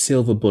of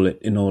silver bullet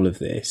in all of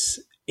this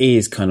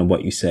is kind of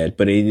what you said,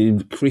 but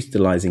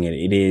crystallizing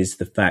it is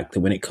the fact that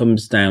when it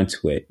comes down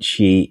to it,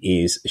 she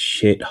is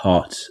shit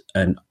hot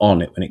and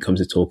on it when it comes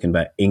to talking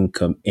about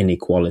income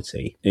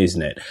inequality,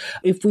 isn't it?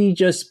 If we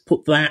just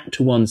put that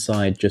to one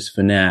side just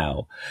for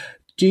now,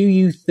 do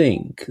you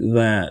think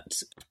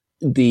that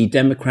the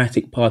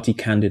Democratic Party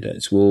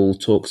candidates will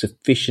talk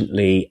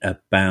sufficiently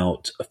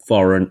about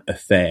foreign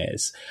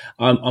affairs?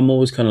 I'm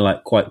always kind of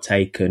like quite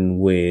taken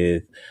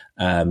with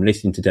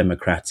listening to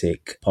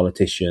Democratic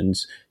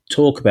politicians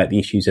talk about the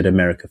issues that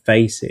America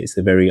faces,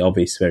 the very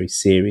obvious, very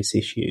serious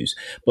issues.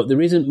 But there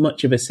isn't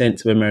much of a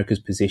sense of America's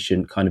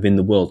position kind of in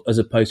the world, as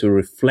opposed to a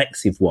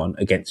reflexive one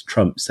against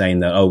Trump saying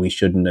that, oh, we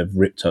shouldn't have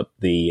ripped up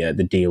the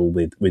deal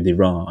with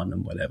Iran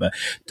and whatever.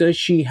 Does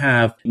she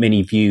have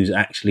many views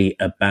actually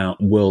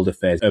about world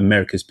affairs,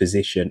 America's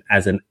position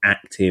as an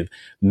active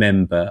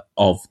member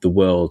of the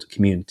world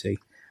community?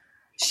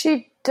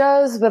 She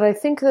does, but I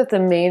think that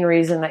the main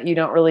reason that you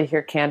don't really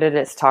hear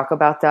candidates talk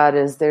about that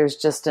is there's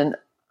just an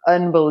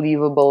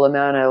unbelievable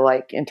amount of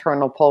like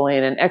internal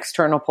polling and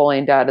external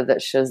polling data that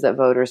shows that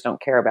voters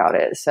don't care about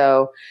it.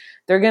 So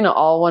they're going to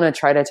all want to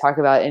try to talk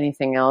about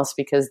anything else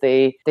because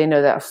they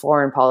know that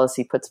foreign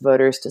policy puts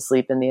voters to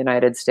sleep in the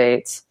United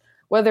States.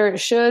 Whether it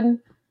should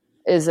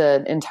is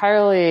an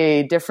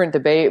entirely different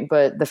debate,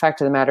 but the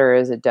fact of the matter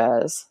is it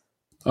does.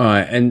 All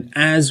right. And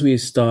as we're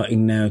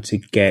starting now to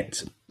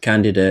get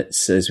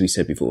candidates, as we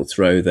said before,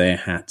 throw their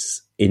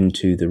hats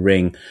into the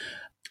ring,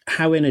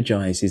 how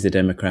energized is the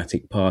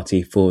Democratic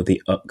Party for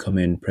the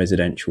upcoming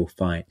presidential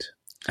fight?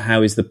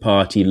 How is the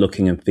party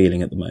looking and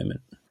feeling at the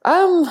moment?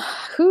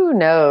 Who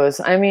knows?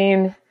 I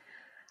mean,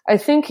 I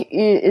think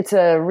it's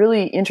a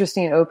really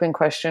interesting open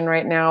question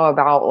right now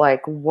about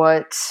like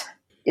what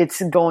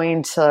it's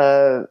going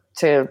to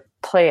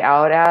play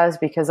out as,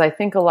 because I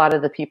think a lot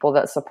of the people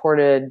that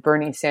supported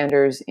Bernie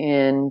Sanders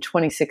in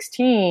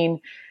 2016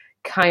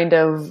 kind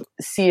of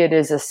see it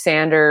as a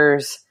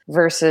Sanders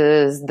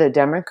versus the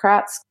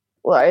Democrats.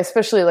 Well,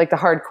 especially like the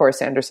hardcore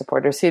Sanders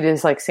supporters see it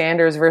as like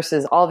Sanders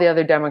versus all the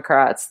other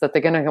Democrats, that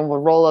they're going to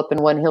roll up in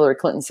one Hillary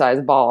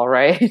Clinton-sized ball,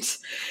 right?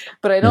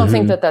 But I don't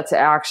think that that's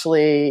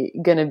actually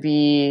going to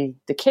be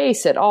the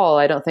case at all.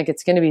 I don't think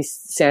it's going to be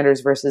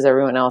Sanders versus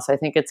everyone else. I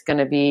think it's going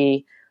to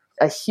be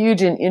a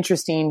huge and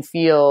interesting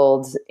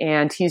field,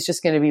 and he's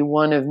just going to be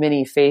one of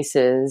many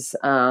faces.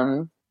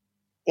 And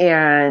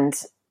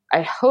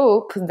I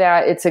hope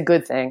that it's a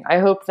good thing. I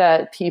hope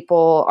that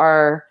people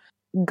are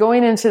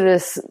going into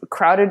this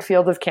crowded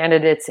field of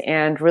candidates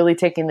and really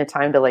taking the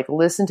time to like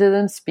listen to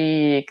them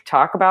speak,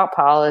 talk about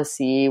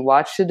policy,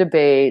 watch the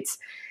debates,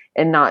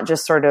 and not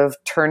just sort of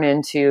turn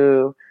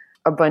into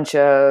a bunch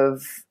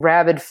of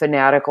rabid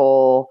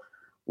fanatical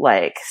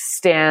like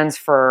stands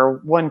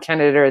for one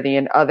candidate or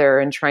the other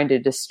and trying to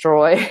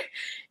destroy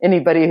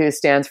anybody who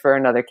stands for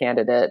another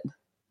candidate.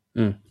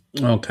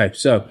 Okay,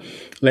 so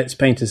let's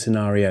paint a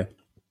scenario.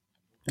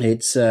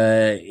 It's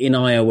in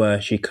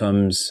Iowa, she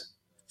comes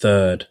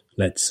third.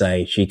 Let's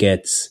say she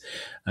gets,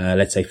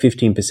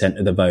 15%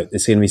 of the vote.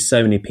 There's going to be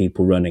so many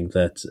people running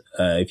that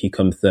if you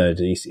come third,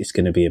 it's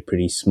going to be a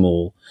pretty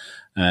small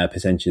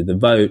percentage of the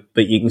vote.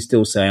 But you can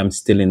still say, I'm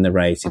still in the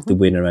race if the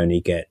winner only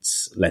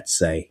gets, let's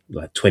say,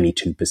 like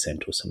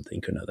 22% or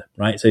something or another,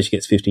 right? So she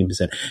gets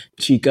 15%.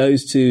 She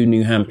goes to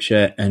New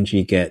Hampshire and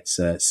she gets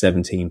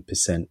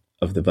 17%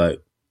 of the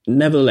vote.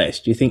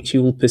 Nevertheless, do you think she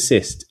will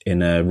persist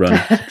in a run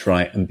to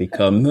try and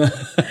become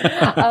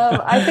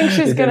I think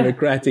she's the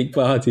Democratic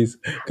Party's?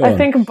 I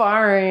think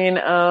barring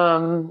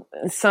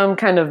some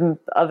kind of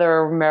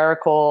other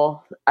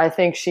miracle, I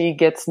think she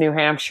gets New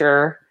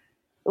Hampshire.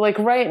 Like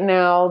right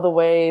now, the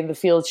way the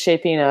field's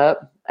shaping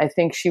up, I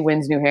think she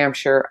wins New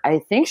Hampshire. I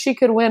think she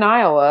could win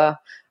Iowa.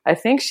 I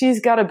think she's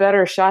got a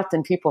better shot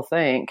than people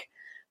think.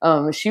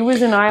 She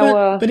was in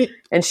Iowa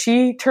and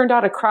she turned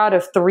out a crowd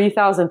of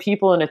 3,000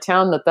 people in a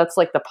town that's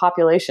like the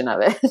population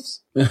of it.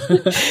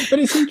 But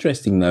it's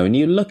interesting though, and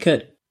you look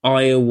at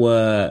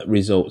Iowa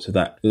results of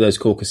those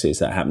caucuses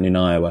that happen in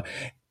Iowa,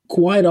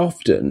 quite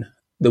often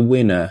the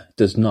winner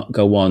does not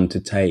go on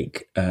to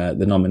take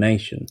the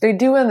nomination. They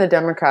do on the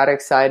Democratic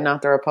side,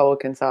 not the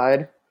Republican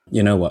side.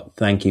 You know what?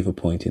 Thank you for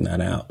pointing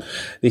that out.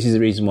 This is the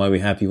reason why we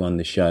have you on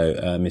the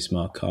show, Miss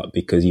Marcotte,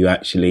 because you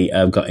actually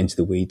got into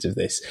the weeds of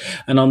this.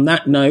 And on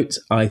that note,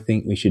 I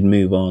think we should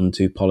move on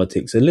to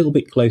politics a little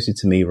bit closer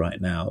to me right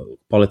now.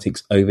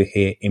 Politics over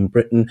here in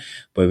Britain,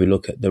 where we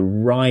look at the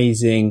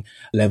rising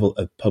level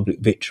of public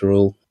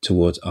vitriol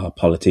towards our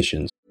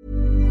politicians.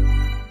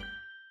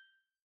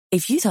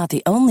 If you thought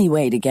the only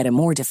way to get a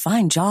more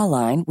defined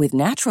jawline with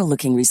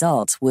natural-looking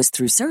results was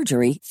through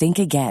surgery, think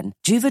again.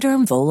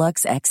 Juvederm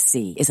Volux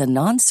XC is a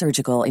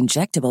non-surgical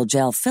injectable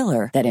gel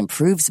filler that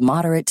improves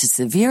moderate to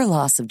severe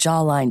loss of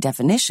jawline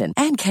definition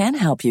and can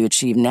help you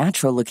achieve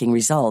natural-looking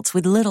results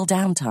with little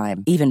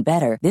downtime. Even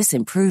better, this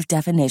improved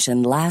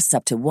definition lasts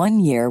up to 1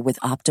 year with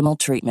optimal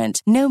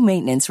treatment. No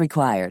maintenance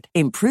required.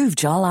 Improve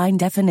jawline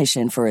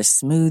definition for a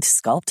smooth,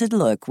 sculpted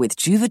look with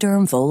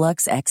Juvederm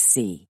Volux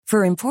XC.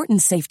 For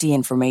important safety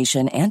information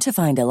information and to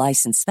find a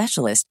licensed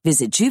specialist,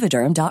 visit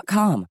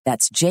Juvederm.com.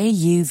 That's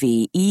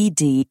JUVEDERM.com.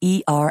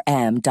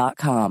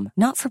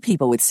 Not for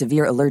people with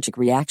severe allergic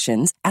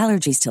reactions,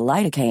 allergies to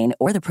lidocaine,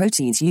 or the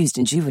proteins used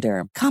in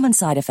Juvederm. Common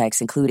side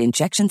effects include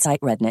injection site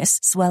redness,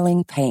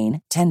 swelling,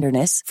 pain,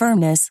 tenderness,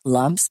 firmness,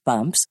 lumps,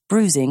 bumps,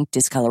 bruising,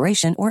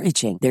 discoloration, or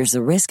itching. There's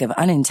a risk of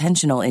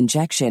unintentional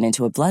injection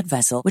into a blood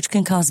vessel, which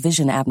can cause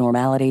vision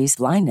abnormalities,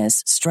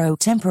 blindness, stroke,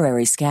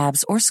 temporary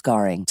scabs, or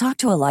scarring. Talk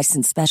to a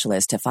licensed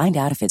specialist to find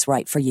out if it's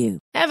right for you.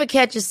 Ever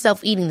catch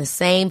yourself eating the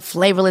same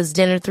flavorless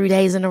dinner 3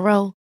 days in a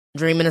row?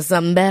 Dreaming of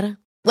something better?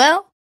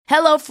 Well,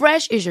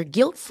 HelloFresh is your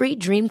guilt-free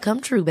dream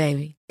come true,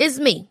 baby. It's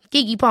me,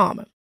 Keke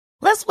Palmer.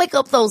 Let's wake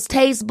up those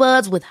taste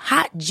buds with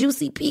hot,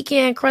 juicy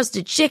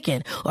pecan-crusted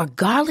chicken or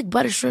garlic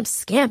butter shrimp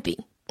scampi.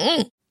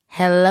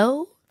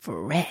 Hello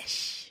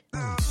Fresh.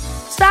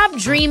 Stop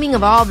dreaming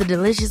of all the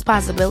delicious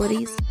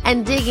possibilities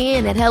and dig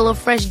in at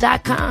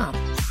HelloFresh.com.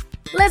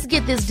 Let's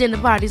get this dinner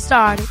party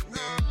started.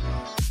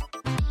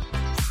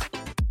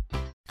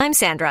 I'm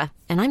Sandra,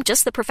 and I'm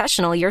just the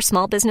professional your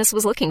small business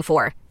was looking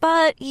for.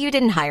 But you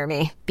didn't hire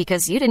me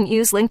because you didn't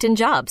use LinkedIn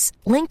Jobs.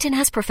 LinkedIn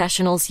has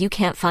professionals you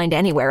can't find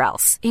anywhere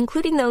else,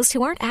 including those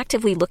who aren't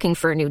actively looking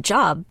for a new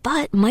job,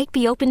 but might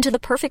be open to the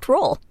perfect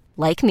role,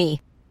 like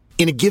me.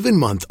 In a given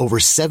month, over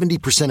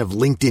 70% of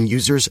LinkedIn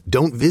users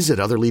don't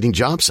visit other leading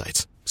job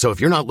sites. So if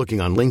you're not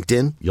looking on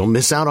LinkedIn, you'll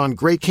miss out on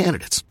great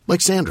candidates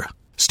like Sandra.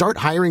 Start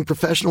hiring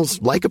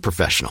professionals like a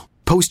professional.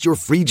 Post your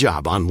free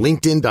job on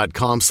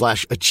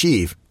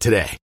linkedin.com/achieve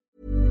today.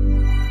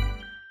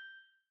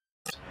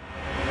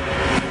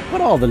 What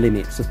are the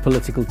limits of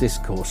political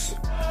discourse?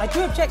 I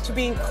do object to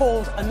being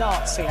called a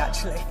Nazi,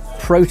 actually.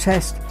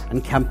 Protest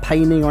and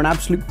campaigning are an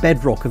absolute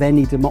bedrock of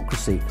any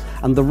democracy,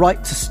 and the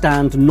right to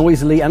stand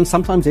noisily and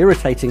sometimes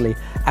irritatingly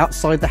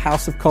outside the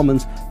House of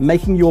Commons,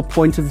 making your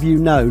point of view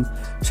known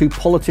to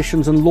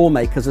politicians and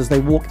lawmakers as they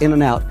walk in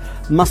and out,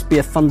 must be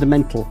a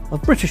fundamental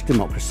of British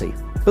democracy.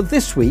 But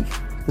this week,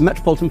 the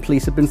Metropolitan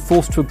Police have been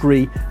forced to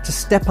agree to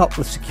step up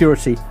the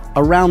security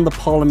around the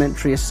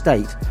parliamentary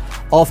estate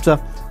after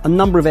a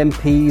number of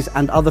MPs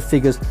and other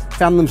figures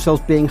found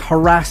themselves being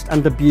harassed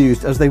and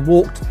abused as they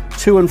walked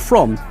to and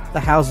from the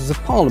Houses of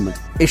Parliament.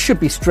 It should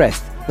be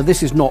stressed that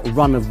this is not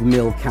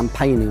run-of-the-mill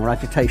campaigning or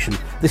agitation.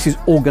 This is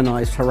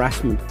organised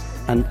harassment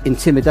and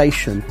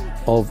intimidation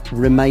of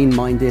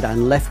Remain-minded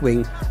and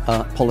left-wing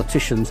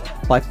politicians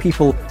by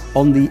people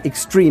on the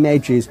extreme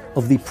edges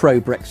of the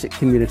pro-Brexit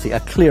community, a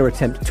clear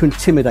attempt to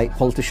intimidate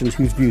politicians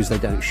whose views they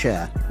don't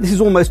share. This is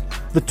almost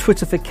the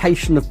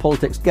Twitterification of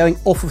politics, going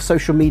off of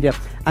social media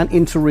and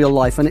into real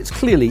life, and it's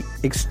clearly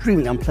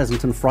extremely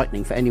unpleasant and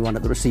frightening for anyone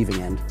at the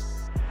receiving end.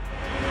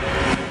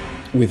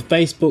 With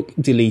Facebook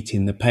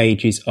deleting the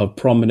pages of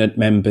prominent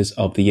members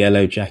of the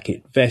Yellow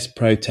Jacket Vest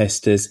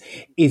protesters,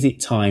 is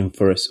it time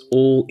for us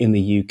all in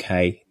the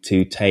UK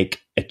to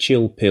take a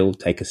chill pill,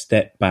 take a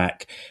step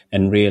back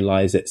and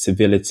realise that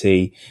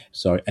civility,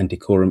 and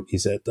decorum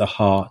is at the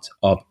heart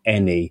of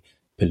any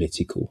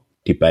political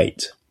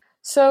debate?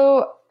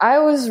 So I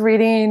was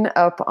reading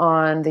up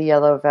on the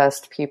Yellow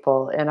Vest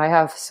people, and I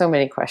have so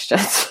many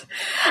questions.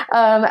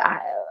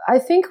 I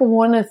think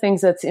one of the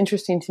things that's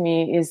interesting to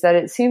me is that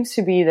it seems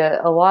to be that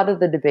a lot of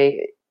the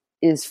debate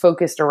is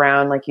focused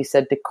around, like you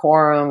said,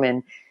 decorum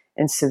and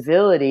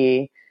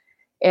civility.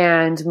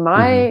 And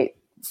my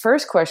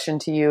first question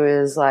to you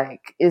is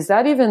is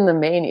that even the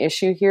main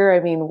issue here? I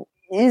mean,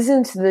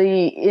 isn't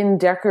the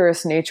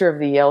indecorous nature of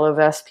the Yellow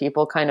Vest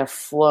people kind of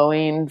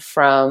flowing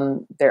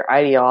from their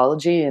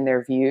ideology and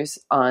their views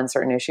on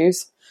certain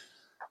issues?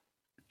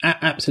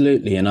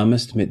 Absolutely. And I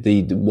must admit,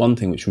 the one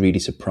thing which really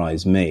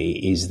surprised me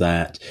is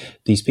that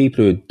these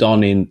people who are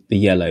donning the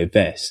yellow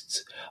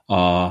vests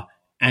are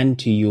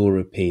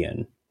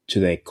anti-European to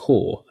their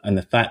core. And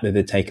the fact that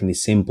they're taking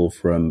this symbol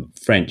from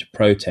French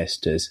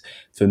protesters,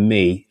 for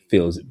me,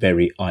 feels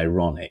very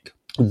ironic.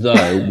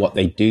 Though what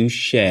they do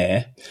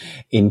share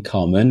in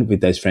common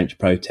with those French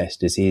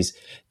protesters is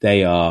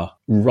they are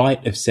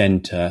right of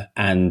centre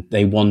and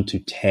they want to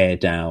tear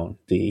down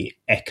the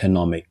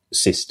economic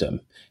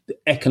system, the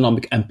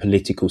economic and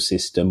political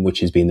system,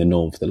 which has been the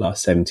norm for the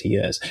last 70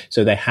 years.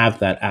 So they have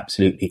that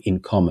absolutely in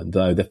common,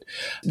 though.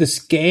 The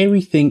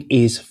scary thing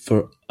is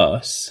for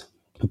us,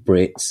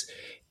 Brits,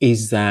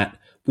 is that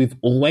we've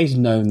always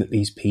known that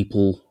these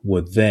people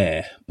were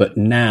there, but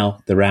now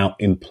they're out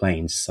in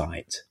plain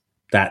sight.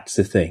 That's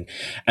the thing.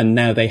 And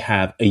now they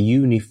have a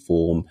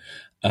uniform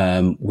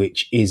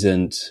which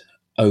isn't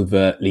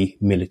overtly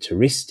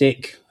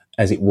militaristic,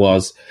 as it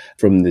was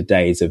from the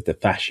days of the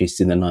fascists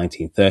in the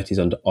 1930s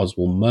under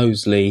Oswald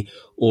Mosley,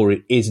 or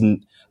it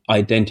isn't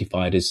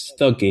identified as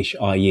thuggish,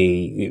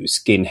 i.e. it was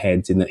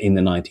skinheads in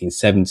the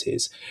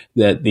 1970s.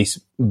 That this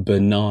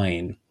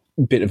benign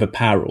bit of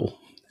apparel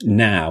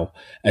now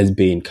as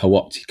being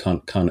co-opted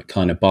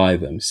kind of by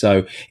them.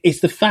 So it's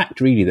the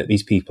fact really that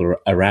these people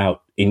are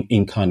out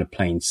in kind of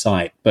plain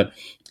sight, but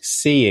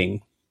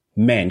seeing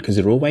men, because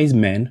they're always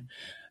men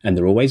and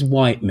they're always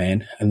white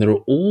men and there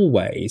are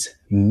always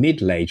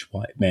middle-aged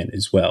white men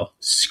as well,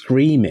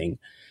 screaming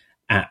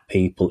at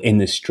people in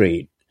the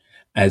street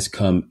has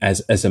come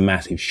as a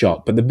massive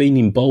shock, but they've been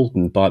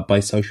emboldened by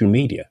social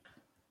media.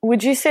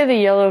 Would you say the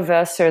yellow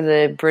vests are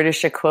the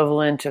British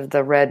equivalent of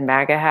the red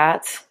MAGA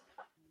hats?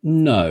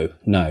 No.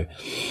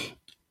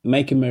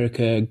 Make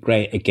America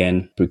Great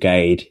Again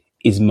brigade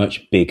is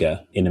much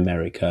bigger in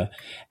America.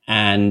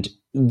 And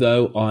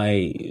though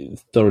I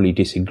thoroughly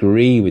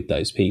disagree with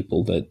those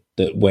people that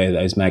wear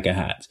those MAGA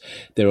hats,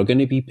 there are going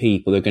to be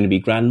people, there are going to be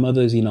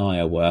grandmothers in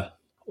Iowa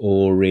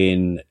or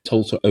in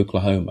Tulsa,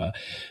 Oklahoma,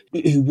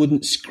 who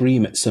wouldn't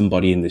scream at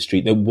somebody in the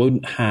street. They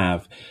wouldn't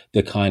have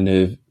the kind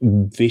of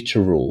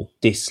visceral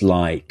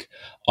dislike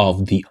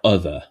of the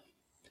other.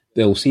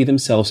 They'll see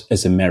themselves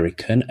as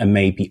American and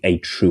maybe a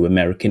true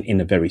American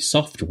in a very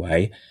soft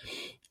way,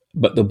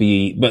 but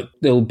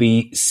they'll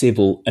be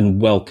civil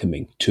and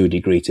welcoming to a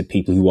degree to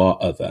people who are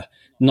other.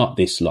 Not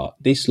this lot.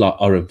 This lot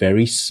are a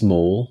very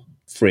small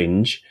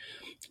fringe,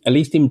 at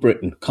least in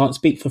Britain. Can't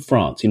speak for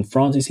France. In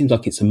France, it seems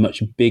like it's a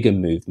much bigger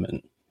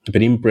movement.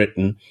 But in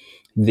Britain,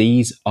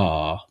 these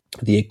are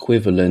the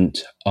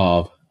equivalent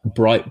of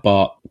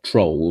Breitbart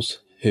trolls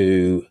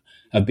who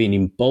have been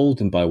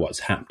emboldened by what's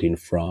happened in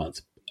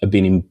France, have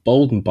been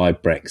emboldened by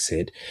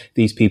Brexit.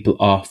 These people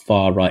are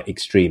far-right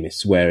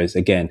extremists, whereas,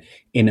 again,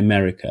 in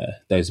America,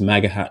 those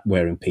MAGA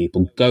hat-wearing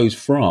people goes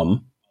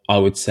from, I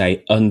would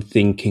say,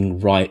 unthinking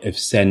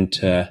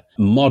right-of-centre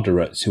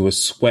moderates who are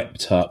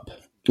swept up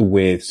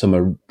with some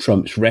of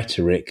Trump's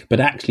rhetoric,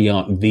 but actually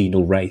aren't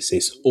venal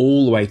racists,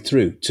 all the way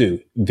through to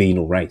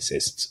venal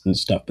racists and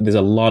stuff. But there's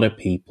a lot of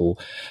people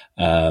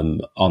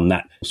on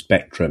that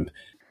spectrum.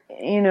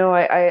 You know,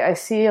 I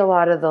see a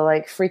lot of the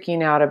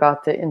freaking out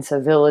about the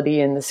incivility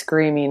and the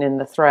screaming and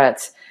the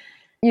threats.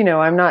 You know,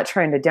 I'm not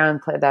trying to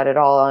downplay that at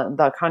all. On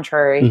the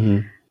contrary,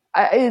 Mm-hmm.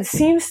 It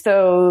seems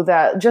though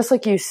that just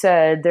like you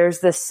said,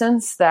 there's this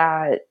sense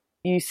that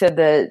you said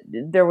that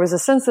there was a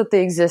sense that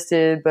they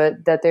existed,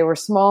 but that they were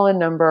small in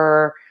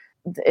number.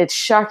 It's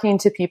shocking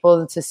to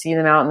people to see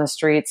them out in the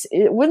streets.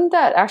 Wouldn't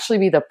that actually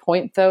be the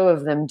point, though,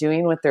 of them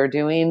doing what they're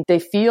doing? They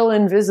feel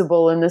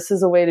invisible, and this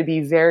is a way to be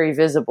very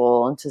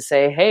visible and to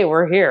say, hey,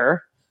 we're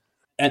here.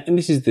 And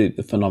this is the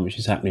phenomenon which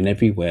is happening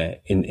everywhere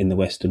in the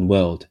Western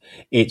world.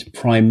 It's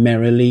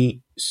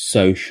primarily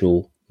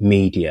social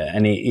media,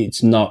 and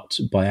it's not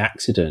by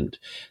accident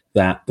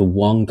that the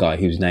one guy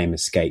whose name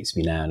escapes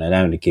me now, and I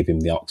don't want to give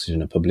him the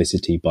oxygen of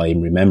publicity by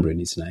him remembering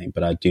his name,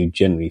 but I do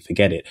generally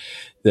forget it,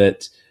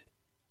 that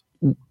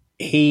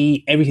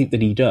everything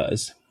that he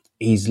does,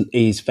 he's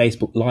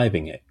Facebook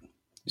living it.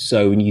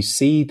 So when you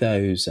see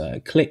those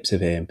clips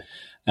of him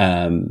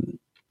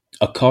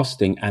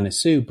accosting Anna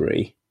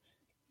Soubry,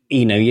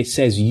 you know, it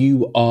says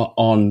you are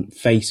on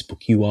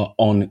Facebook, you are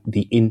on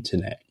the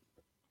internet.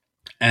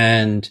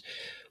 And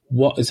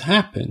what has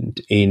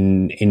happened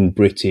in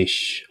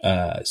British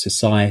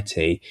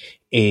society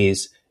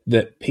is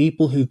that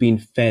people who've been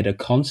fed a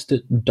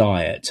constant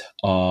diet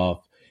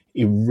of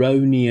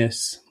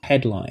erroneous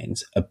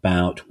headlines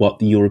about what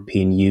the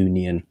European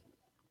Union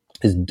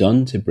has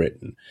done to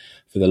Britain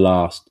for the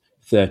last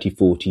 30,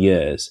 40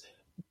 years,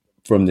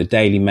 from the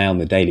Daily Mail and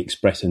the Daily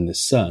Express and the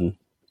Sun,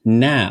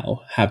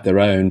 now have their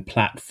own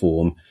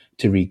platform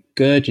to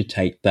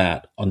regurgitate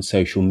that on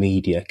social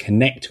media,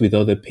 connect with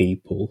other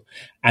people,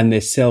 and they're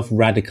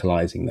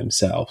self-radicalizing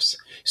themselves.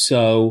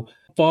 So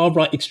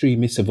far-right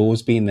extremists have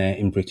always been there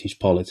in British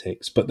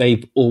politics, but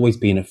they've always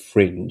been a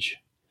fringe.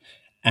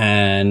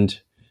 And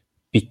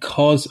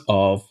because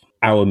of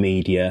our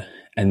media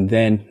and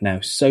then now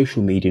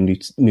social media,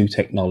 new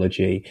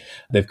technology,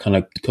 they've kind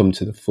of come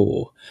to the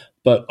fore.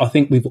 But I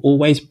think we've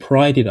always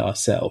prided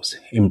ourselves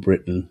in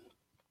Britain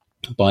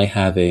by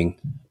having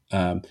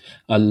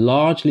a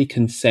largely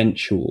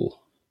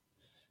consensual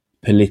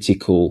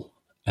political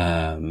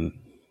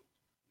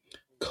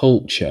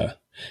culture,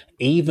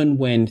 even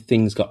when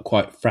things got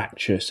quite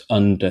fractious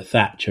under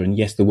Thatcher. And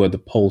yes, there were the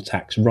poll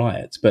tax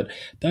riots, but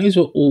those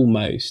were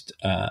almost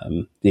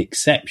the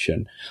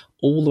exception.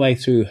 All the way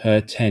through her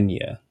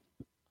tenure,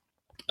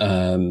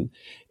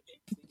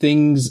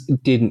 things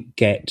didn't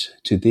get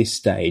to this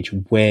stage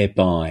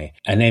whereby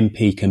an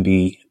MP can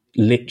be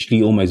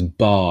literally almost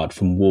barred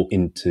from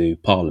walking into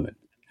Parliament.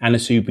 Anna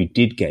Soubry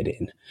did get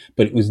in,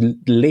 but it was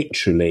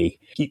literally,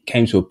 it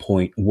came to a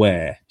point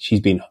where she's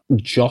been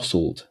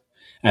jostled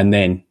and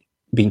then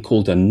being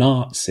called a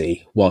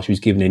Nazi while she was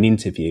giving an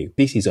interview.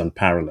 This is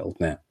unparalleled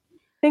now.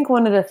 I think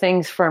one of the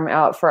things for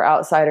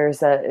outsiders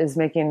that is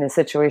making the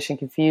situation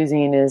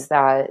confusing is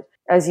that,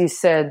 as you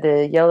said,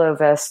 the yellow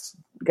vest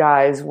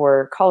guys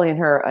were calling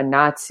her a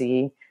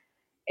Nazi.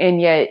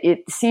 And yet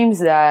it seems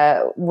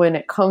that when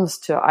it comes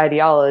to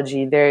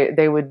ideology,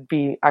 they would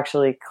be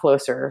actually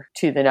closer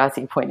to the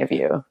Nazi point of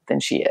view than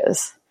she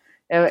is.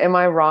 Am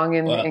I wrong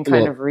in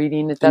kind of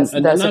reading that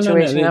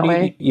situation that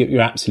way?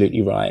 You're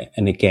absolutely right.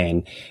 And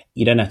again,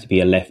 you don't have to be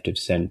a left of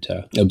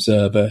centre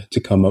observer to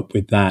come up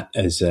with that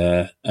as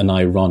an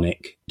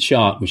ironic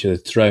chart which they're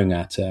throwing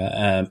at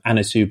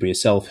Anna Soubry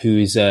herself, who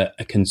is a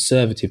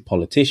conservative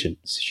politician.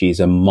 She's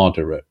a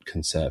moderate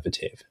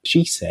conservative.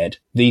 She said,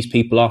 these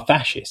people are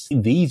fascists.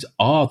 These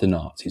are the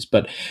Nazis.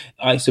 But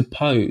I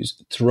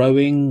suppose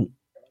throwing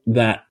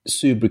that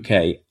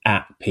sobriquet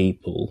at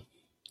people,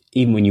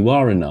 even when you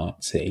are a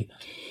Nazi,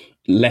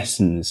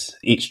 lessens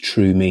its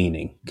true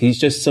meaning, because it's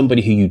just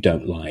somebody who you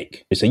don't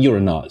like. You say, you're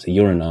a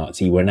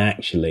Nazi, when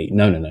actually,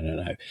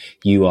 no.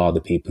 You are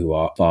the people who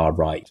are far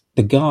right.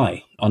 The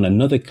guy on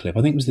another clip,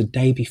 I think it was the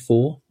day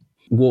before,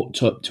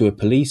 walked up to a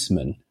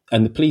policeman,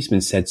 and the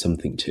policeman said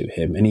something to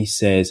him, and he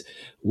says,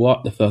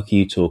 what the fuck are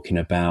you talking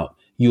about?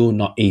 You're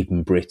not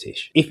even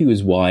British. If he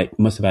was white,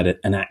 must have had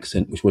an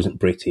accent which wasn't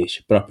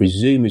British, but I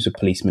presume he was a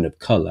policeman of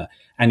colour,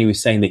 and he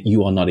was saying that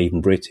you are not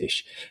even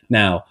British.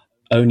 Now,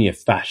 only a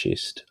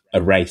fascist, a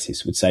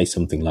racist would say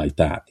something like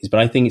that. But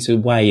I think it's a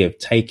way of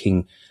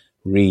taking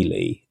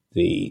really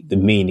the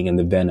meaning and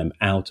the venom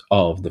out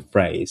of the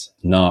phrase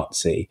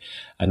Nazi,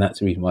 and that's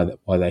the reason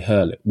why they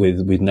hurl it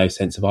with no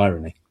sense of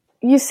irony.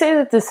 You say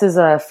that this is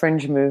a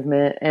fringe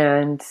movement,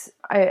 and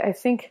I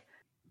think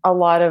a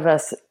lot of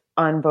us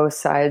on both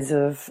sides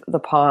of the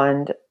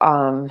pond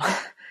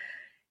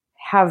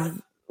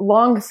have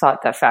long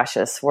thought that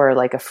fascists were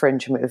like a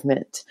fringe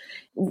movement.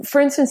 For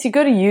instance, you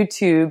go to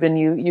YouTube and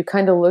you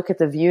kind of look at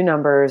the view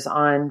numbers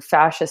on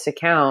fascist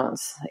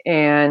accounts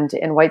and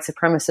white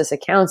supremacist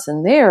accounts,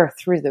 and they're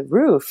through the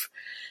roof.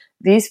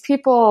 These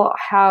people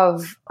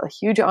have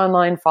huge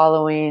online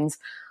followings,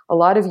 a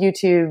lot of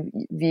YouTube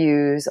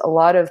views, a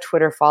lot of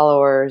Twitter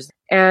followers.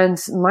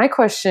 And my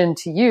question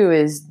to you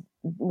is,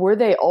 were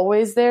they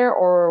always there,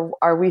 or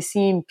are we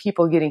seeing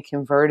people getting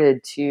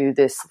converted to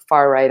this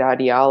far-right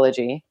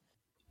ideology?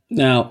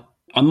 Now,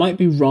 I might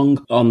be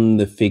wrong on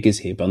the figures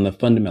here, but on the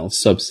fundamental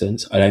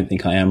substance, I don't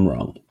think I am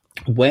wrong.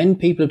 When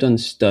people have done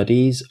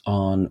studies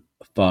on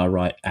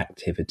far-right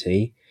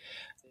activity,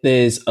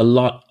 there's a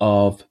lot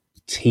of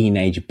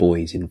teenage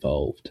boys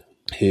involved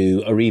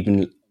who are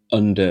even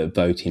under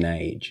voting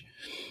age.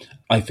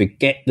 I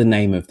forget the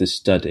name of the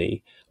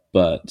study,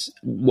 but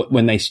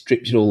when they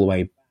stripped it all the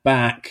way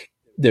back,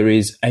 there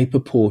is a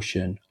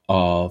proportion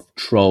of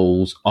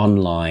trolls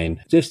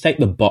online. Just take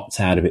the bots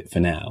out of it for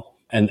now.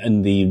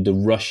 And the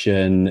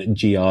Russian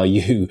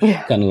GRU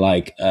kind of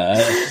like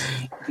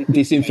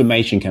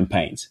disinformation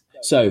campaigns.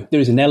 So there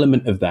is an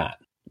element of that.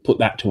 Put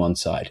that to one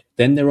side.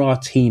 Then there are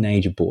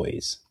teenage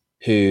boys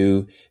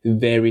who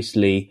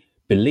variously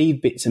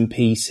believe bits and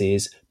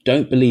pieces,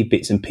 don't believe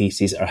bits and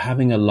pieces, are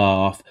having a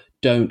laugh,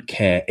 don't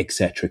care,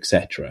 etc.,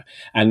 etc.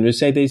 And we'll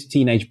say there's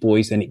teenage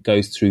boys, then it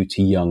goes through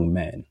to young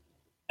men.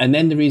 And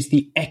then there is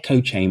the echo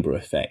chamber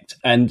effect.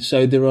 And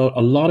so there are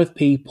a lot of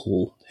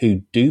people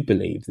who do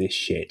believe this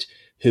shit,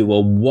 who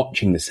are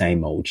watching the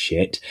same old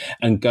shit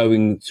and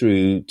going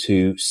through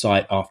to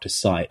site after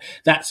site.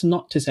 That's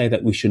not to say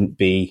that we should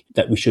be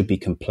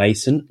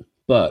complacent.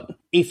 But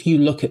if you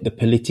look at the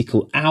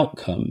political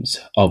outcomes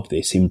of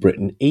this in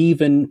Britain,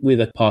 even with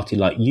a party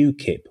like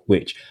UKIP,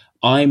 which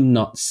I'm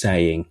not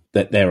saying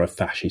that they're a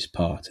fascist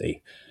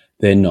party,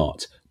 they're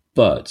not.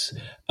 But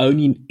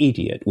only an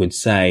idiot would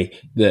say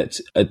that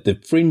at the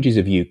fringes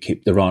of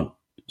UKIP, there aren't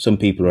some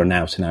people who are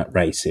out and out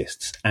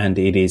racists, and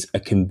it is a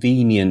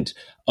convenient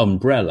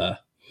umbrella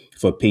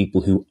for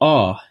people who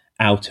are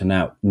out and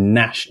out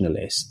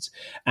nationalists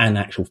and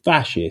actual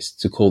fascists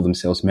to call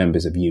themselves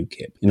members of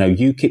UKIP. You know,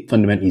 UKIP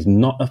fundamentally is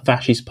not a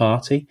fascist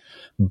party,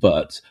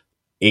 but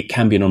it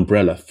can be an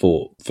umbrella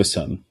for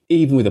some.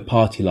 Even with a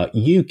party like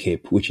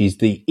UKIP, which is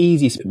the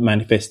easiest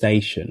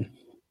manifestation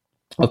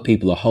of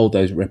people who hold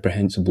those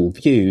reprehensible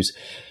views,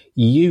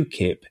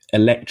 UKIP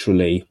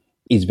electorally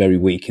is very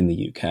weak in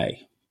the UK.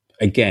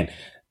 Again,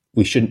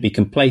 we shouldn't be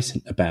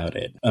complacent about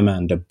it,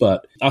 Amanda,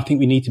 but I think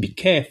we need to be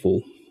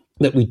careful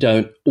that we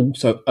don't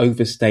also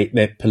overstate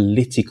their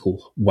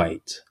political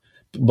weight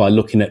by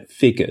looking at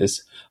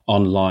figures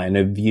online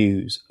of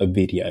views of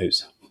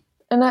videos.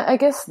 And I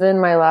guess then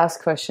my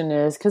last question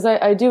is, because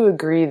I do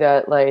agree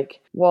that,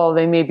 like, while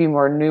they may be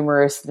more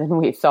numerous than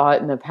we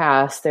thought in the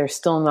past, they're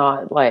still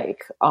not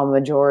like a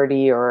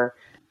majority or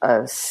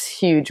a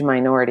huge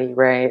minority,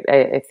 right?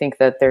 I think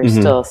that they're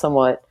still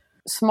somewhat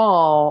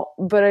small,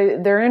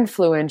 but they're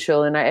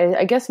influential. And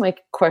I guess my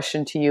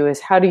question to you is,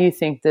 how do you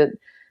think that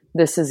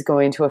this is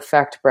going to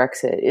affect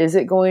Brexit? Is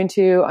it going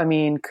to, I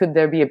mean, could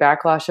there be a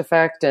backlash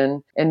effect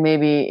and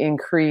maybe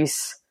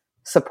increase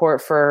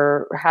support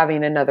for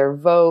having another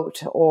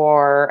vote,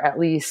 or at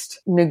least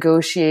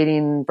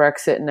negotiating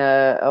Brexit in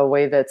a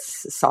way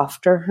that's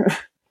softer?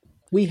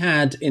 We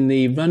had, in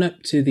the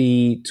run-up to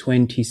the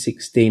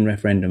 2016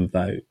 referendum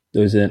vote,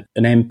 there was an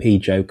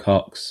MP, Jo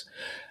Cox,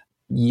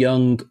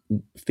 young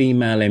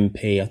female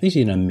MP, I think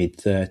she's in her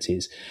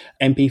mid-30s,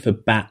 MP for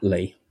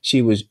Batley.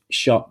 She was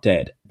shot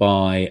dead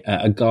by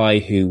a guy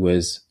who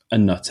was a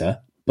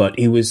nutter, but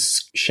he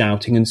was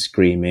shouting and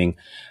screaming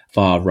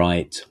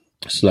far-right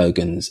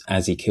slogans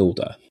as he killed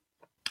her.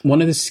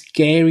 One of the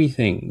scary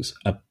things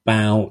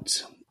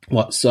about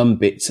what some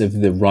bits of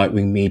the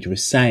right-wing media are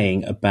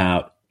saying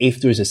about if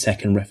there is a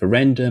second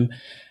referendum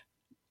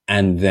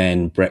and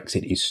then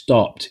Brexit is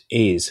stopped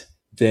is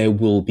there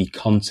will be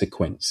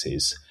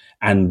consequences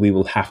and we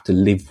will have to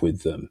live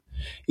with them.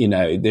 You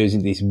know, there's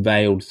this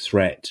veiled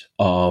threat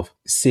of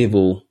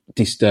civil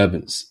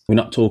disturbance. We're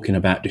not talking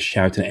about just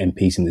shouting at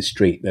MPs in the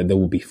street, that there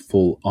will be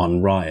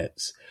full-on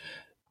riots.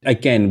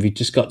 Again, we've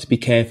just got to be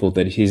careful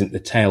that it isn't the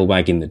tail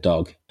wagging the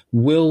dog.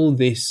 Will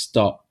this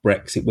stop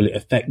Brexit? Will it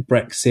affect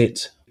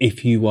Brexit?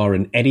 If you are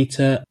an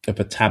editor of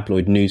a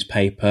tabloid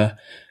newspaper,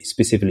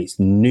 specifically its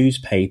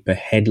newspaper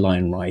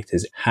headline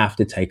writers have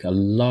to take a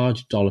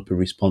large dollop of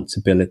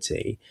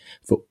responsibility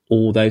for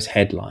all those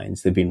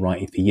headlines they've been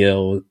writing for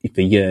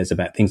years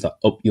about things like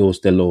Up Yours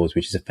Delors,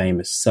 which is a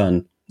famous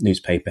Sun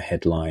newspaper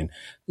headline.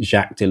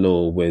 Jacques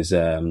Delors was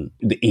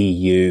the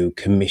EU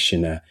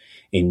commissioner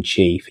in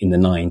chief in the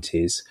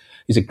 90s.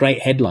 It's a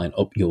great headline,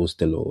 Up Yours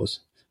Delors.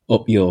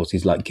 Up yours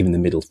is like giving the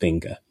middle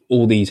finger.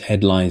 All these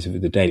headlines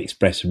of the Daily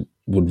Express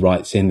would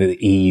write saying that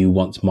the EU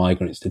wants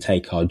migrants to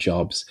take our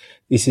jobs.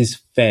 This has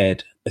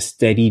fed a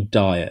steady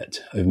diet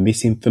of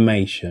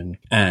misinformation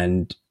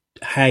and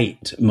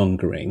hate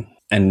mongering.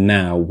 And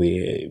now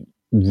we're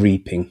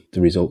reaping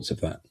the results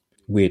of that.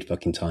 Weird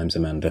fucking times,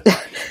 Amanda.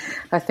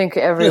 I think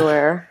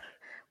everywhere.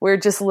 We're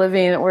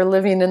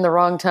living in the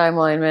wrong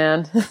timeline,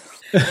 man.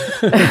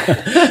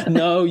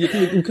 No,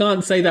 you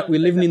can't say that. We're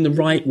living in the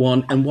right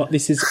one. And what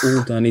this has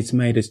all done is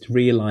made us to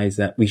realise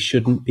that we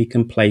shouldn't be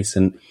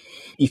complacent.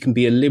 You can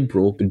be a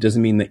liberal, but it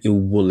doesn't mean that you're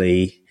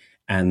woolly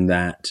and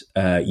that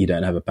you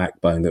don't have a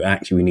backbone. That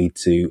actually we need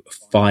to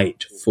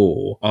fight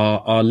for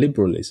our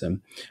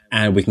liberalism.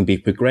 And we can be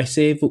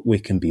progressive, we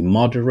can be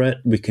moderate,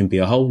 we can be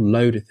a whole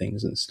load of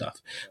things and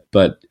stuff.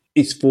 But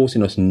it's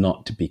forcing us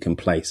not to be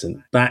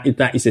complacent.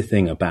 That is the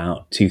thing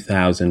about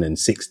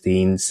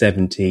 2016,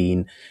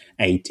 17,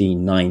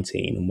 18,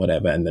 19 and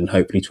whatever, and then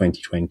hopefully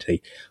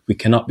 2020. We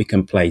cannot be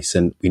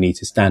complacent. We need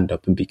to stand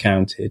up and be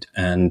counted.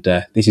 And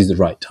this is the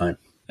right time.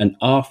 And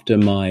after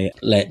my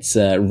let's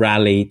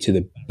rally to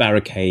the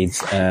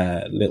barricades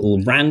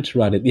little rant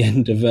right at the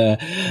end of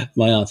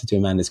my answer to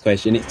Amanda's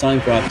question, it's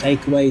time for our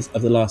takeaways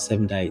of the last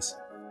 7 days.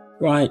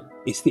 Right,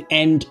 it's the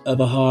end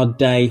of a hard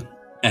day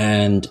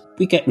and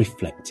we get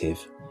reflective.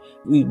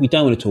 We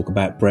don't want to talk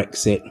about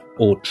Brexit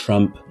or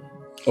Trump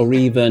or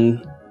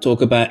even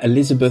talk about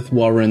Elizabeth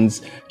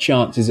Warren's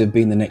chances of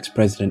being the next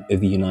president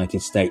of the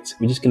United States.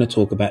 We're just going to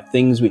talk about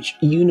things which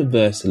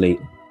universally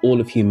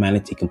all of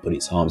humanity can put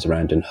its arms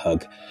around and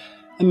hug.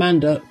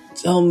 Amanda,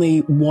 tell me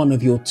one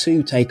of your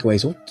two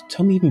takeaways, or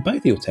tell me even both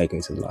of your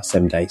takeaways of the last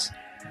 7 days.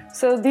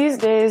 So these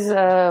days,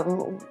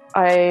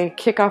 I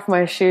kick off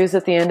my shoes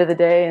at the end of the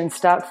day and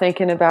stop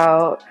thinking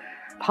about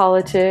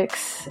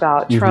politics,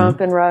 about Trump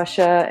and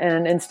Russia,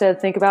 and instead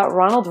think about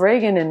Ronald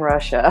Reagan in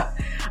Russia.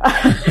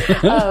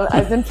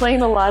 I've been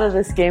playing a lot of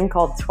this game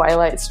called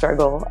Twilight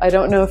Struggle. I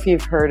don't know if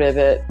you've heard of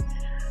it.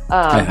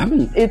 I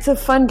haven't. It's a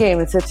fun game.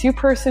 It's a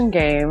 2-person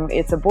game.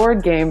 It's a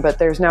board game, but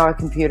there's now a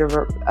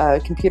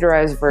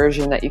computerized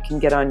version that you can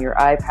get on your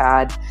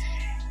iPad.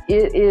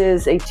 It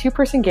is a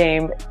 2-person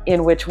game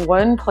in which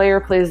one player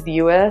plays the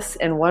U.S.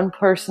 and one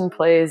person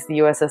plays the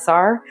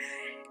USSR.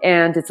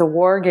 And it's a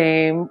war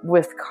game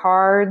with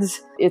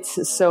cards.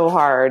 It's so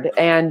hard.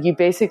 And you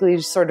basically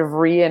just sort of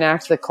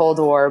reenact the Cold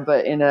War,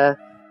 but in a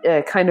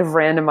kind of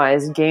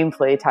randomized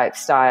gameplay type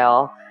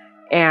style.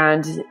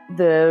 And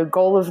the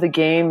goal of the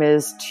game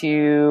is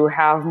to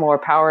have more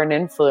power and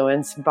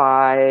influence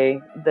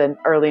by the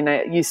early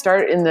you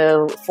start in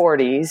the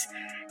 40s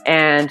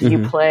and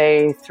you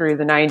play through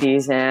the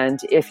 90s.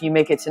 And if you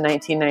make it to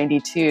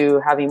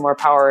 1992, having more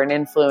power and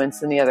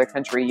influence in the other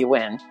country, you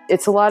win.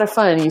 It's a lot of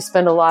fun. You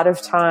spend a lot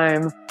of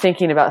time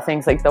thinking about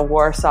things like the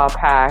Warsaw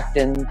Pact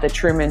and the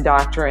Truman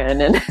Doctrine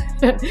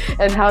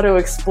and how to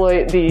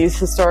exploit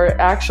these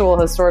actual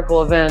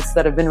historical events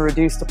that have been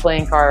reduced to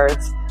playing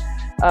cards.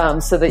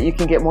 So that you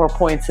can get more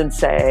points in,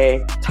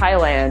 say,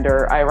 Thailand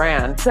or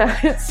Iran. So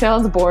it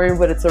sounds boring,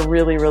 but it's a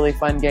really, really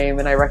fun game,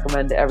 and I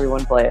recommend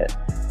everyone play it.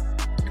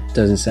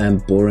 Doesn't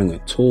sound boring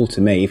at all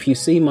to me. If you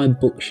see my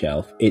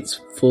bookshelf,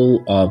 it's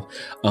full of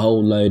a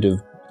whole load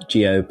of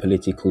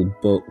geopolitical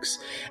books.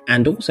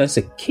 And also, as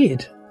a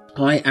kid,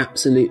 I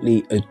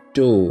absolutely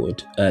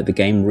adored the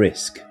game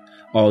Risk.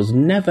 I was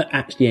never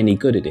actually any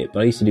good at it,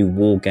 but I used to do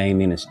war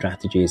gaming and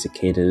strategy as a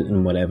kid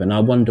and whatever. And I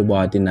wonder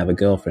why I didn't have a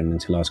girlfriend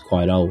until I was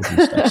quite old and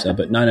stuff. So,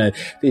 but no,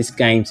 this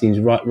game seems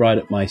right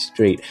up my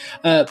street.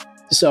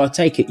 So I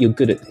take it you're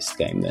good at this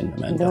game then,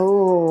 Amanda?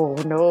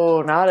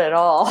 No, not at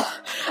all.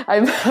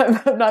 I'm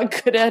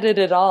not good at it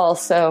at all.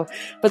 So,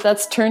 but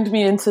that's turned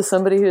me into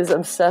somebody who's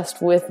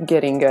obsessed with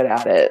getting good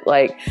at it.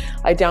 Like,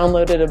 I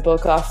downloaded a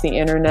book off the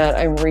internet.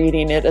 I'm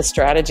reading it, a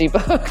strategy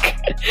book.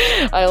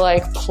 I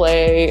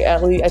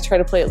try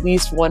to play at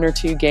least 1 or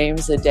 2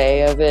 games a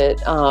day of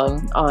it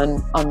on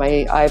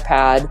my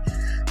iPad.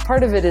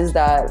 Part of it is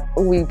that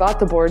we bought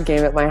the board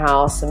game at my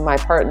house and my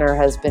partner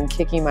has been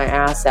kicking my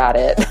ass at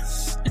it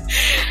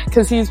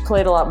because he's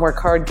played a lot more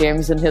card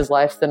games in his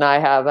life than I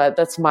have.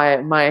 That's my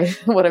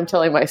what I'm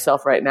telling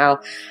myself right now.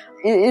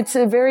 It's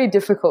a very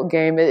difficult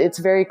game. It's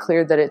very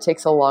clear that it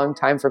takes a long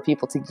time for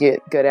people to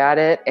get good at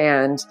it.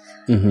 And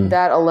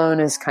that alone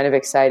is kind of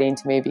exciting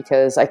to me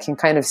because I can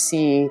kind of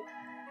see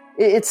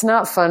it's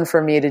not fun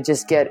for me to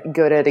just get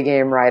good at a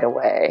game right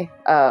away.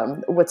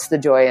 What's the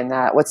joy in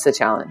that? What's the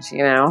challenge,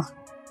 you know?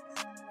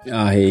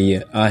 I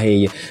hear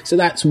you. So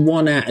that's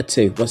 1 out of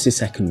 2. What's the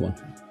second one?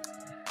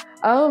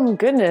 Oh,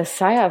 goodness.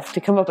 I have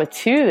to come up with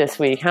 2 this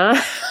week, huh?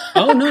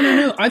 Oh,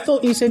 no. I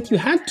thought you said you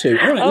had to.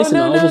 All right, listen,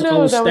 I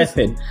was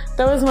stepping.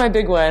 That was my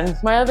big one.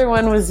 My other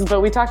one was,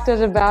 but we talked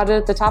about it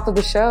at the top of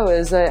the show,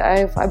 is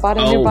I bought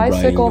a new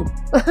bicycle.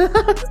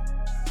 Right.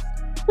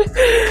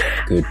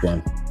 Good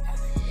one.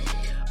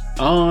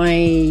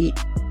 I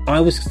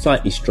was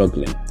slightly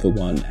struggling for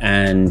one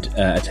and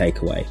a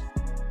takeaway.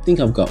 I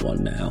think I've got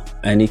one now.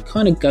 And it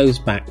kind of goes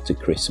back to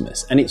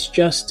Christmas. And it's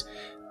just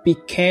be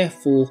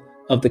careful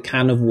of the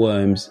can of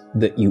worms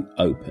that you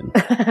open.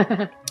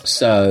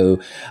 So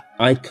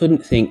I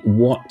couldn't think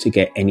what to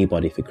get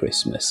anybody for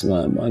Christmas.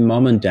 My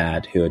mum and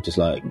dad, who are just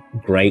like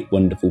great,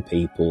 wonderful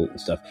people and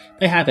stuff,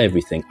 they have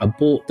everything. I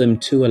bought them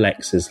 2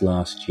 Alexas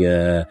last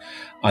year.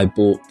 I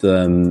bought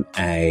them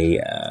a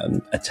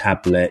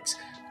tablet.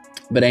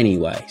 But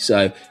anyway,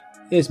 so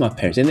there's my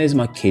parents and there's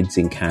my kids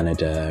in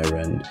Canada,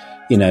 and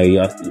you know,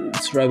 you're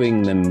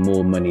throwing them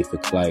more money for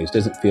clothes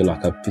doesn't feel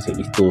like I've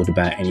particularly thought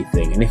about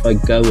anything. And if I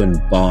go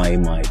and buy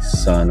my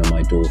son or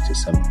my daughter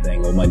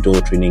something, or my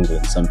daughter in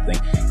England something,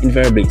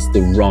 invariably it's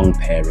the wrong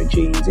pair of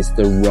jeans, it's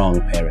the wrong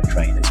pair of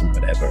trainers and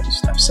whatever and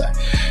stuff. So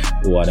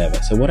whatever.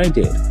 So what I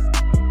did,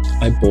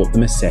 I bought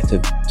them a set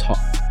of Top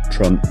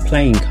Trump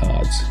playing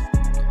cards.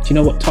 Do you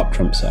know what Top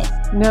Trumps are?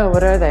 No,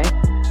 what are they?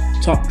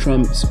 Top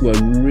Trumps were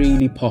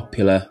really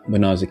popular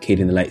when I was a kid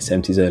in the late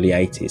 70s, early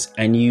 80s.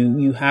 And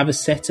you have a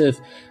set of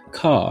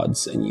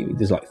cards, and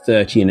there's like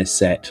 30 in a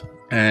set,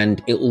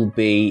 and they're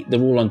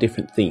all on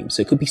different themes.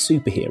 So it could be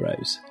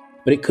superheroes,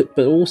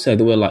 but also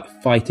there were like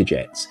fighter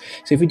jets.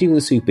 So if we deal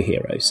with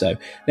superheroes, so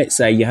let's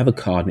say you have a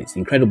card and it's the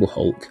Incredible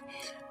Hulk,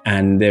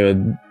 and there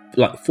are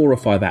like 4 or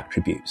 5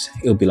 attributes.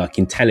 It'll be like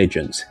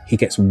intelligence. He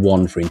gets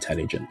 1 for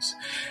intelligence.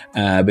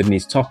 But in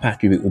his top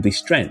attribute will be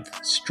strength.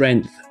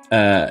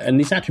 And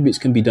these attributes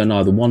can be done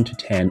either 1 to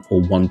 10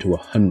 or 1 to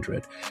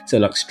 100. So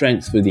like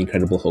strength for the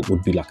Incredible Hulk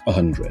would be like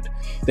 100.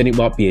 Then it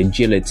might be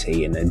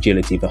agility, and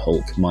agility for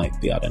Hulk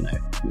might be, I don't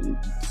know,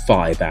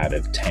 5 out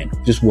of 10,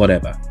 just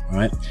whatever. All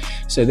right.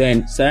 So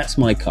that's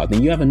my card.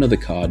 Then you have another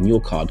card, and your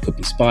card could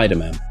be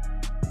Spider-Man.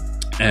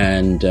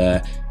 And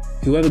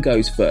whoever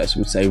goes first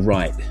would say,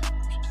 right,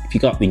 if you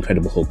got the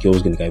Incredible Hulk, you're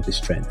always going to go with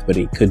strength. But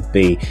it could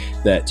be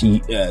that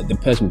the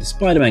person with the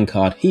Spider-Man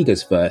card, he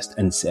goes first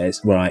and says,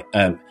 right,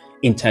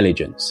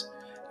 intelligence.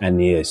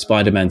 And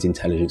Spider-Man's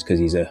intelligence, because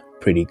he's a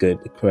pretty good,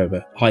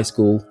 clever high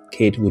school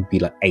kid, would be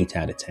like 8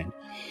 out of 10.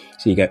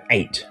 So you go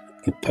 8.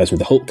 The person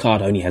with the Hulk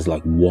card only has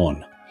like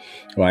 1.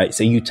 Right?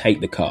 So you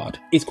take the card.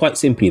 It's quite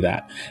simply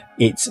that.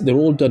 They're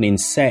all done in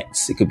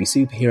sets. It could be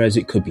superheroes,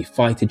 it could be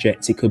fighter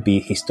jets, it could be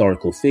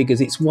historical figures,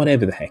 it's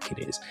whatever the heck it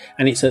is.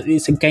 And it's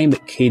a game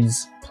that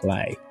kids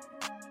play.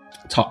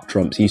 Top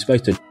Trump. So you're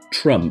supposed to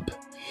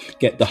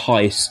get the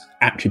highest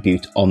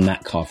attribute on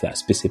that card for that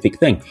specific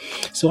thing.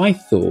 So I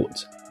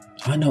thought,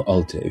 I know what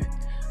I'll do.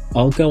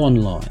 I'll go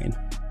online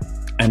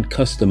and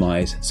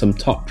customize some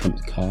Top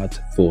Trump cards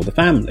for the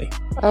family.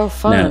 Oh,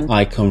 fun. Now,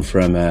 I come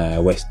from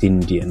a West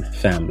Indian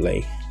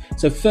family.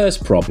 So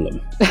first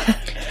problem,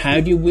 how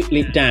do you whittle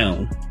it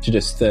down to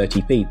just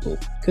 30 people?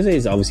 Because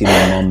there's obviously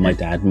my mom, my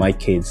dad, my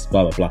kids,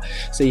 blah, blah, blah.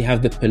 So you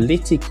have the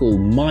political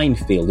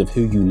minefield of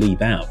who you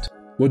leave out.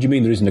 What do you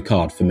mean there isn't a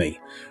card for me?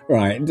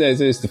 Right,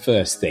 there's the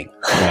first thing,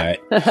 right,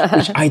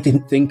 which I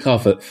didn't think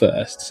of at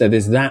first. So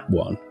there's that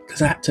one,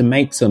 because I had to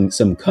make some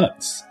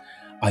cuts.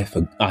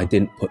 I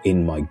didn't put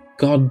in my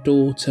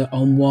goddaughter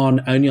on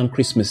one. Only on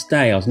Christmas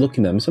Day, I was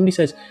looking at them. Somebody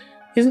says,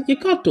 isn't your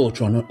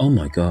goddaughter on? Oh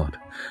my God.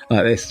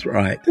 Like this,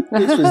 right?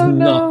 This was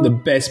not the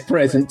best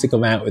present to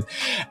come out with.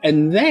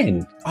 And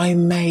then I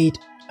made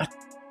a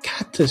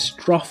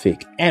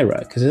catastrophic error,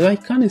 because as I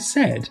kind of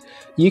said,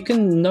 you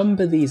can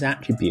number these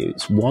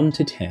attributes 1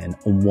 to 10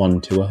 and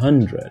 1 to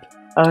 100.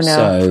 Oh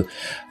no.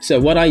 So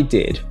what I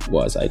did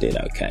was I did,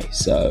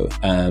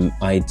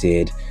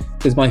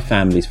 because my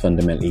family's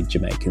fundamentally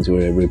Jamaicans,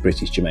 we're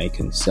British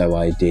Jamaicans, so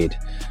I did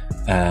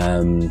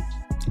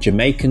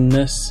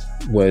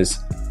Jamaicanness was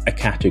a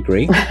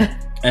category,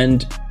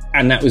 and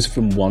that was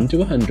from 1 to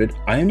 100.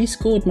 I only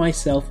scored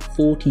myself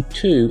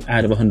 42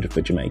 out of 100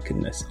 for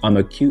Jamaicanness. I'm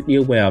acutely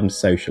aware I'm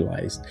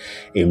socialised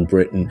in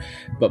Britain,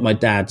 but my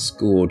dad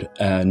scored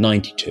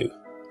 92,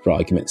 for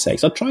argument's sake.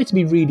 So I tried to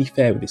be really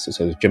fair with this. So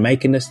there was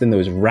Jamaicanness, then there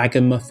was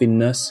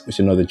ragamuffinness, which is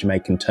another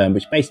Jamaican term,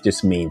 which basically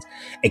just means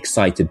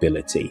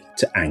excitability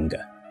to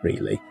anger,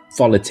 really.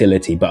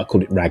 Volatility, but I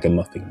called it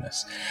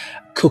ragamuffinness.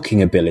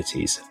 Cooking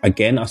abilities.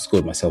 Again, I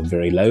scored myself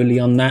very lowly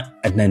on that,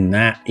 and then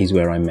that is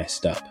where I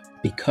messed up.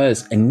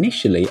 Because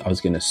initially I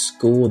was going to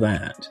score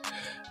that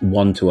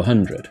 1 to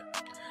 100.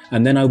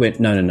 And then I went,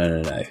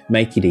 no,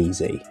 make it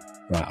easy.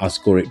 Right, I'll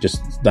score it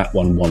just that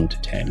 1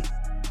 to 10.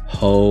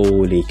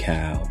 Holy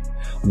cow.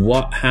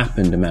 what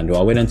happened, Amanda,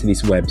 I went onto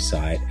this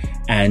website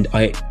and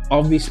I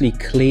obviously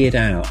cleared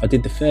out, I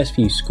did the first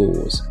few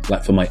scores,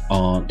 like for my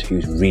aunt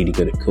who's really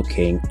good at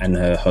cooking and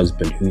her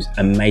husband who's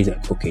amazing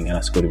at cooking, and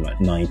I scored him like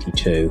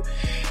 92.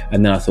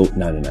 And then I thought,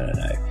 no,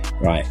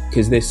 right?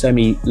 Because there's so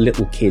many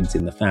little kids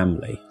in the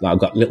family. Like I've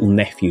got little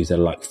nephews that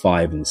are like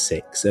 5 and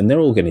 6, and they're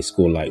all going to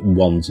score like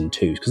 1s and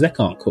 2s because they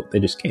can't cook,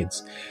 they're just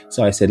kids.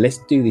 So I said, let's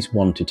do this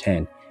 1 to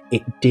 10.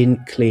 It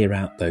didn't clear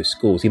out those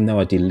scores, even though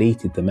I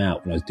deleted them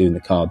out when I was doing the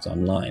cards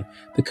online.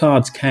 The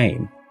cards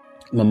came.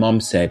 My mum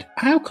said,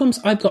 how comes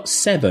I've got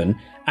 7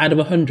 out of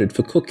 100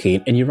 for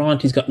cooking and your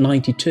auntie's got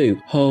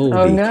 92?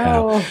 Holy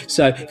cow.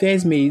 So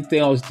there's me.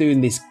 I was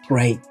doing this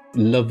great,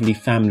 lovely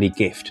family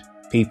gift.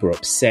 People are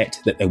upset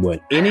that they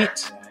weren't in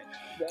it.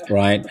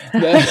 Right.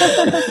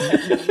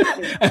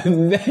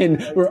 And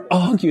then we're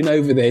arguing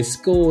over their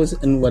scores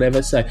and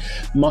whatever. So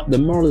the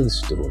moral of the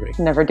story,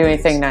 never do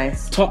anything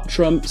nice. Top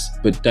trumps,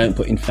 but don't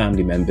put in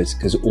family members,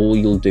 because all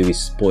you'll do is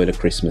spoil a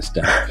Christmas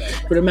day.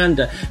 But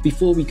Amanda,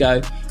 before we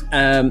go,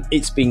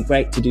 it's been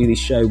great to do this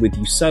show with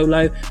you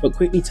solo, but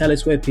quickly tell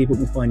us where people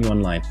can find you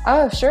online.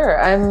 Oh,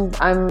 sure. I'm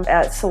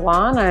at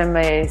Salon. I'm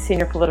a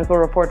senior political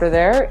reporter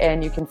there,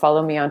 and you can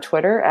follow me on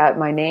Twitter at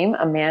my name,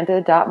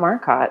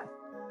 Amanda.Marcotte.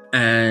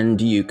 And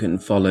you can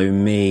follow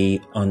me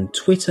on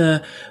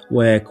Twitter,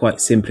 where quite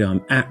simply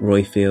I'm at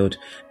Roifield,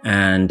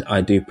 and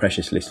I do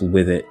precious little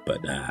with it. But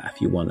if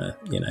you want to,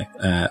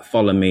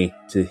 follow me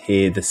to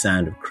hear the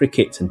sound of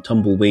cricket and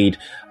tumbleweed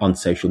on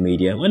social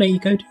media, why don't you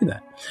go do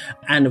that?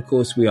 And of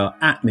course, we are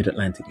at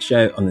Mid-Atlantic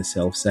Show on the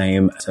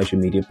self-same social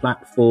media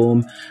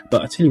platform.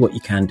 But I'll tell you what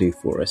you can do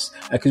for us,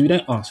 because we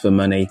don't ask for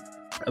money.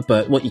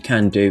 But what you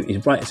can do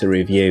is write us a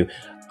review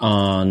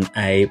on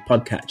a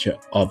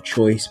podcatcher of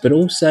choice, but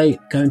also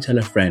go and tell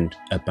a friend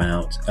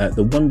about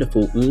the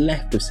wonderful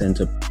left of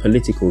centre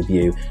political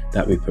view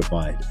that we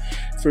provide.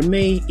 From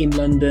me in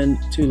London,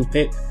 Toodle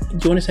Pip, do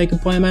you want to say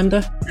goodbye,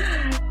 Amanda?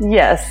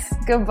 Yes,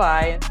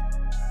 goodbye.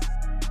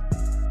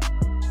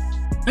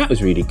 That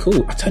was really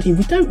cool. I tell you,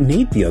 we don't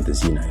need the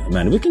others,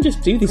 Amanda. We can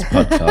just do this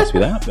podcast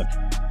without them.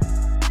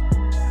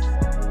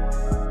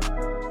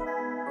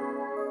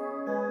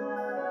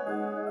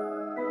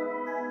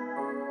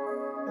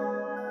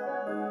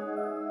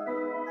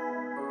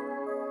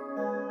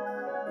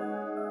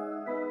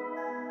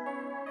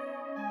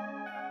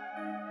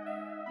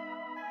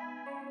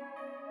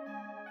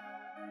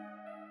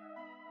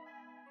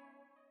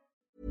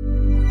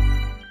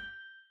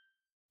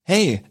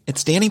 Hey,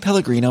 it's Danny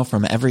Pellegrino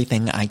from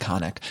Everything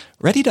Iconic.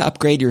 Ready to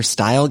upgrade your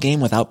style game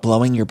without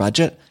blowing your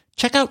budget?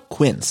 Check out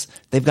Quince.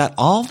 They've got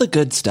all the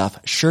good stuff,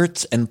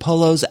 shirts and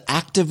polos,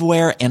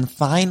 activewear, and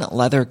fine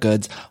leather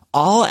goods,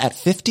 all at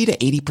 50 to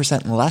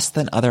 80% less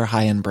than other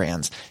high-end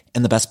brands.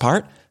 And the best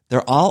part?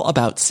 They're all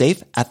about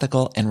safe,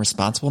 ethical, and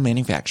responsible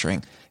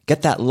manufacturing.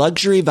 Get that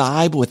luxury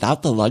vibe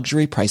without the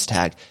luxury price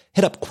tag.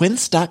 Hit up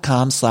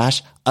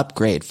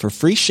quince.com/upgrade for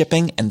free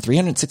shipping and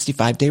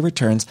 365-day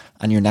returns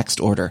on your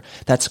next order.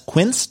 That's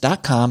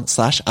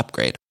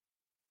quince.com/upgrade.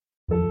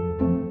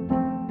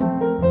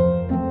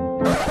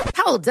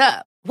 Hold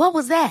up. What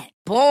was that?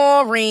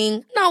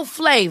 Boring. No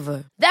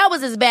flavor. That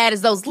was as bad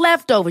as those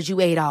leftovers you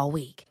ate all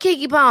week.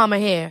 Keke Palmer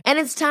here. And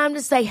it's time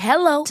to say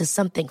hello to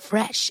something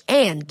fresh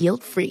and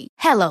guilt-free.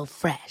 Hello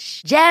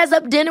Fresh. Jazz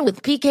up dinner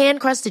with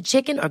pecan-crusted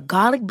chicken or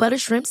garlic butter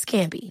shrimp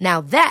scampi. Now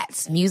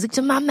that's music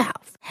to my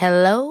mouth.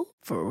 Hello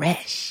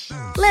Fresh.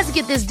 Let's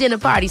get this dinner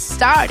party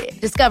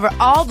started. Discover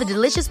all the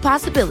delicious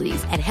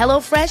possibilities at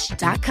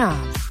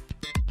HelloFresh.com.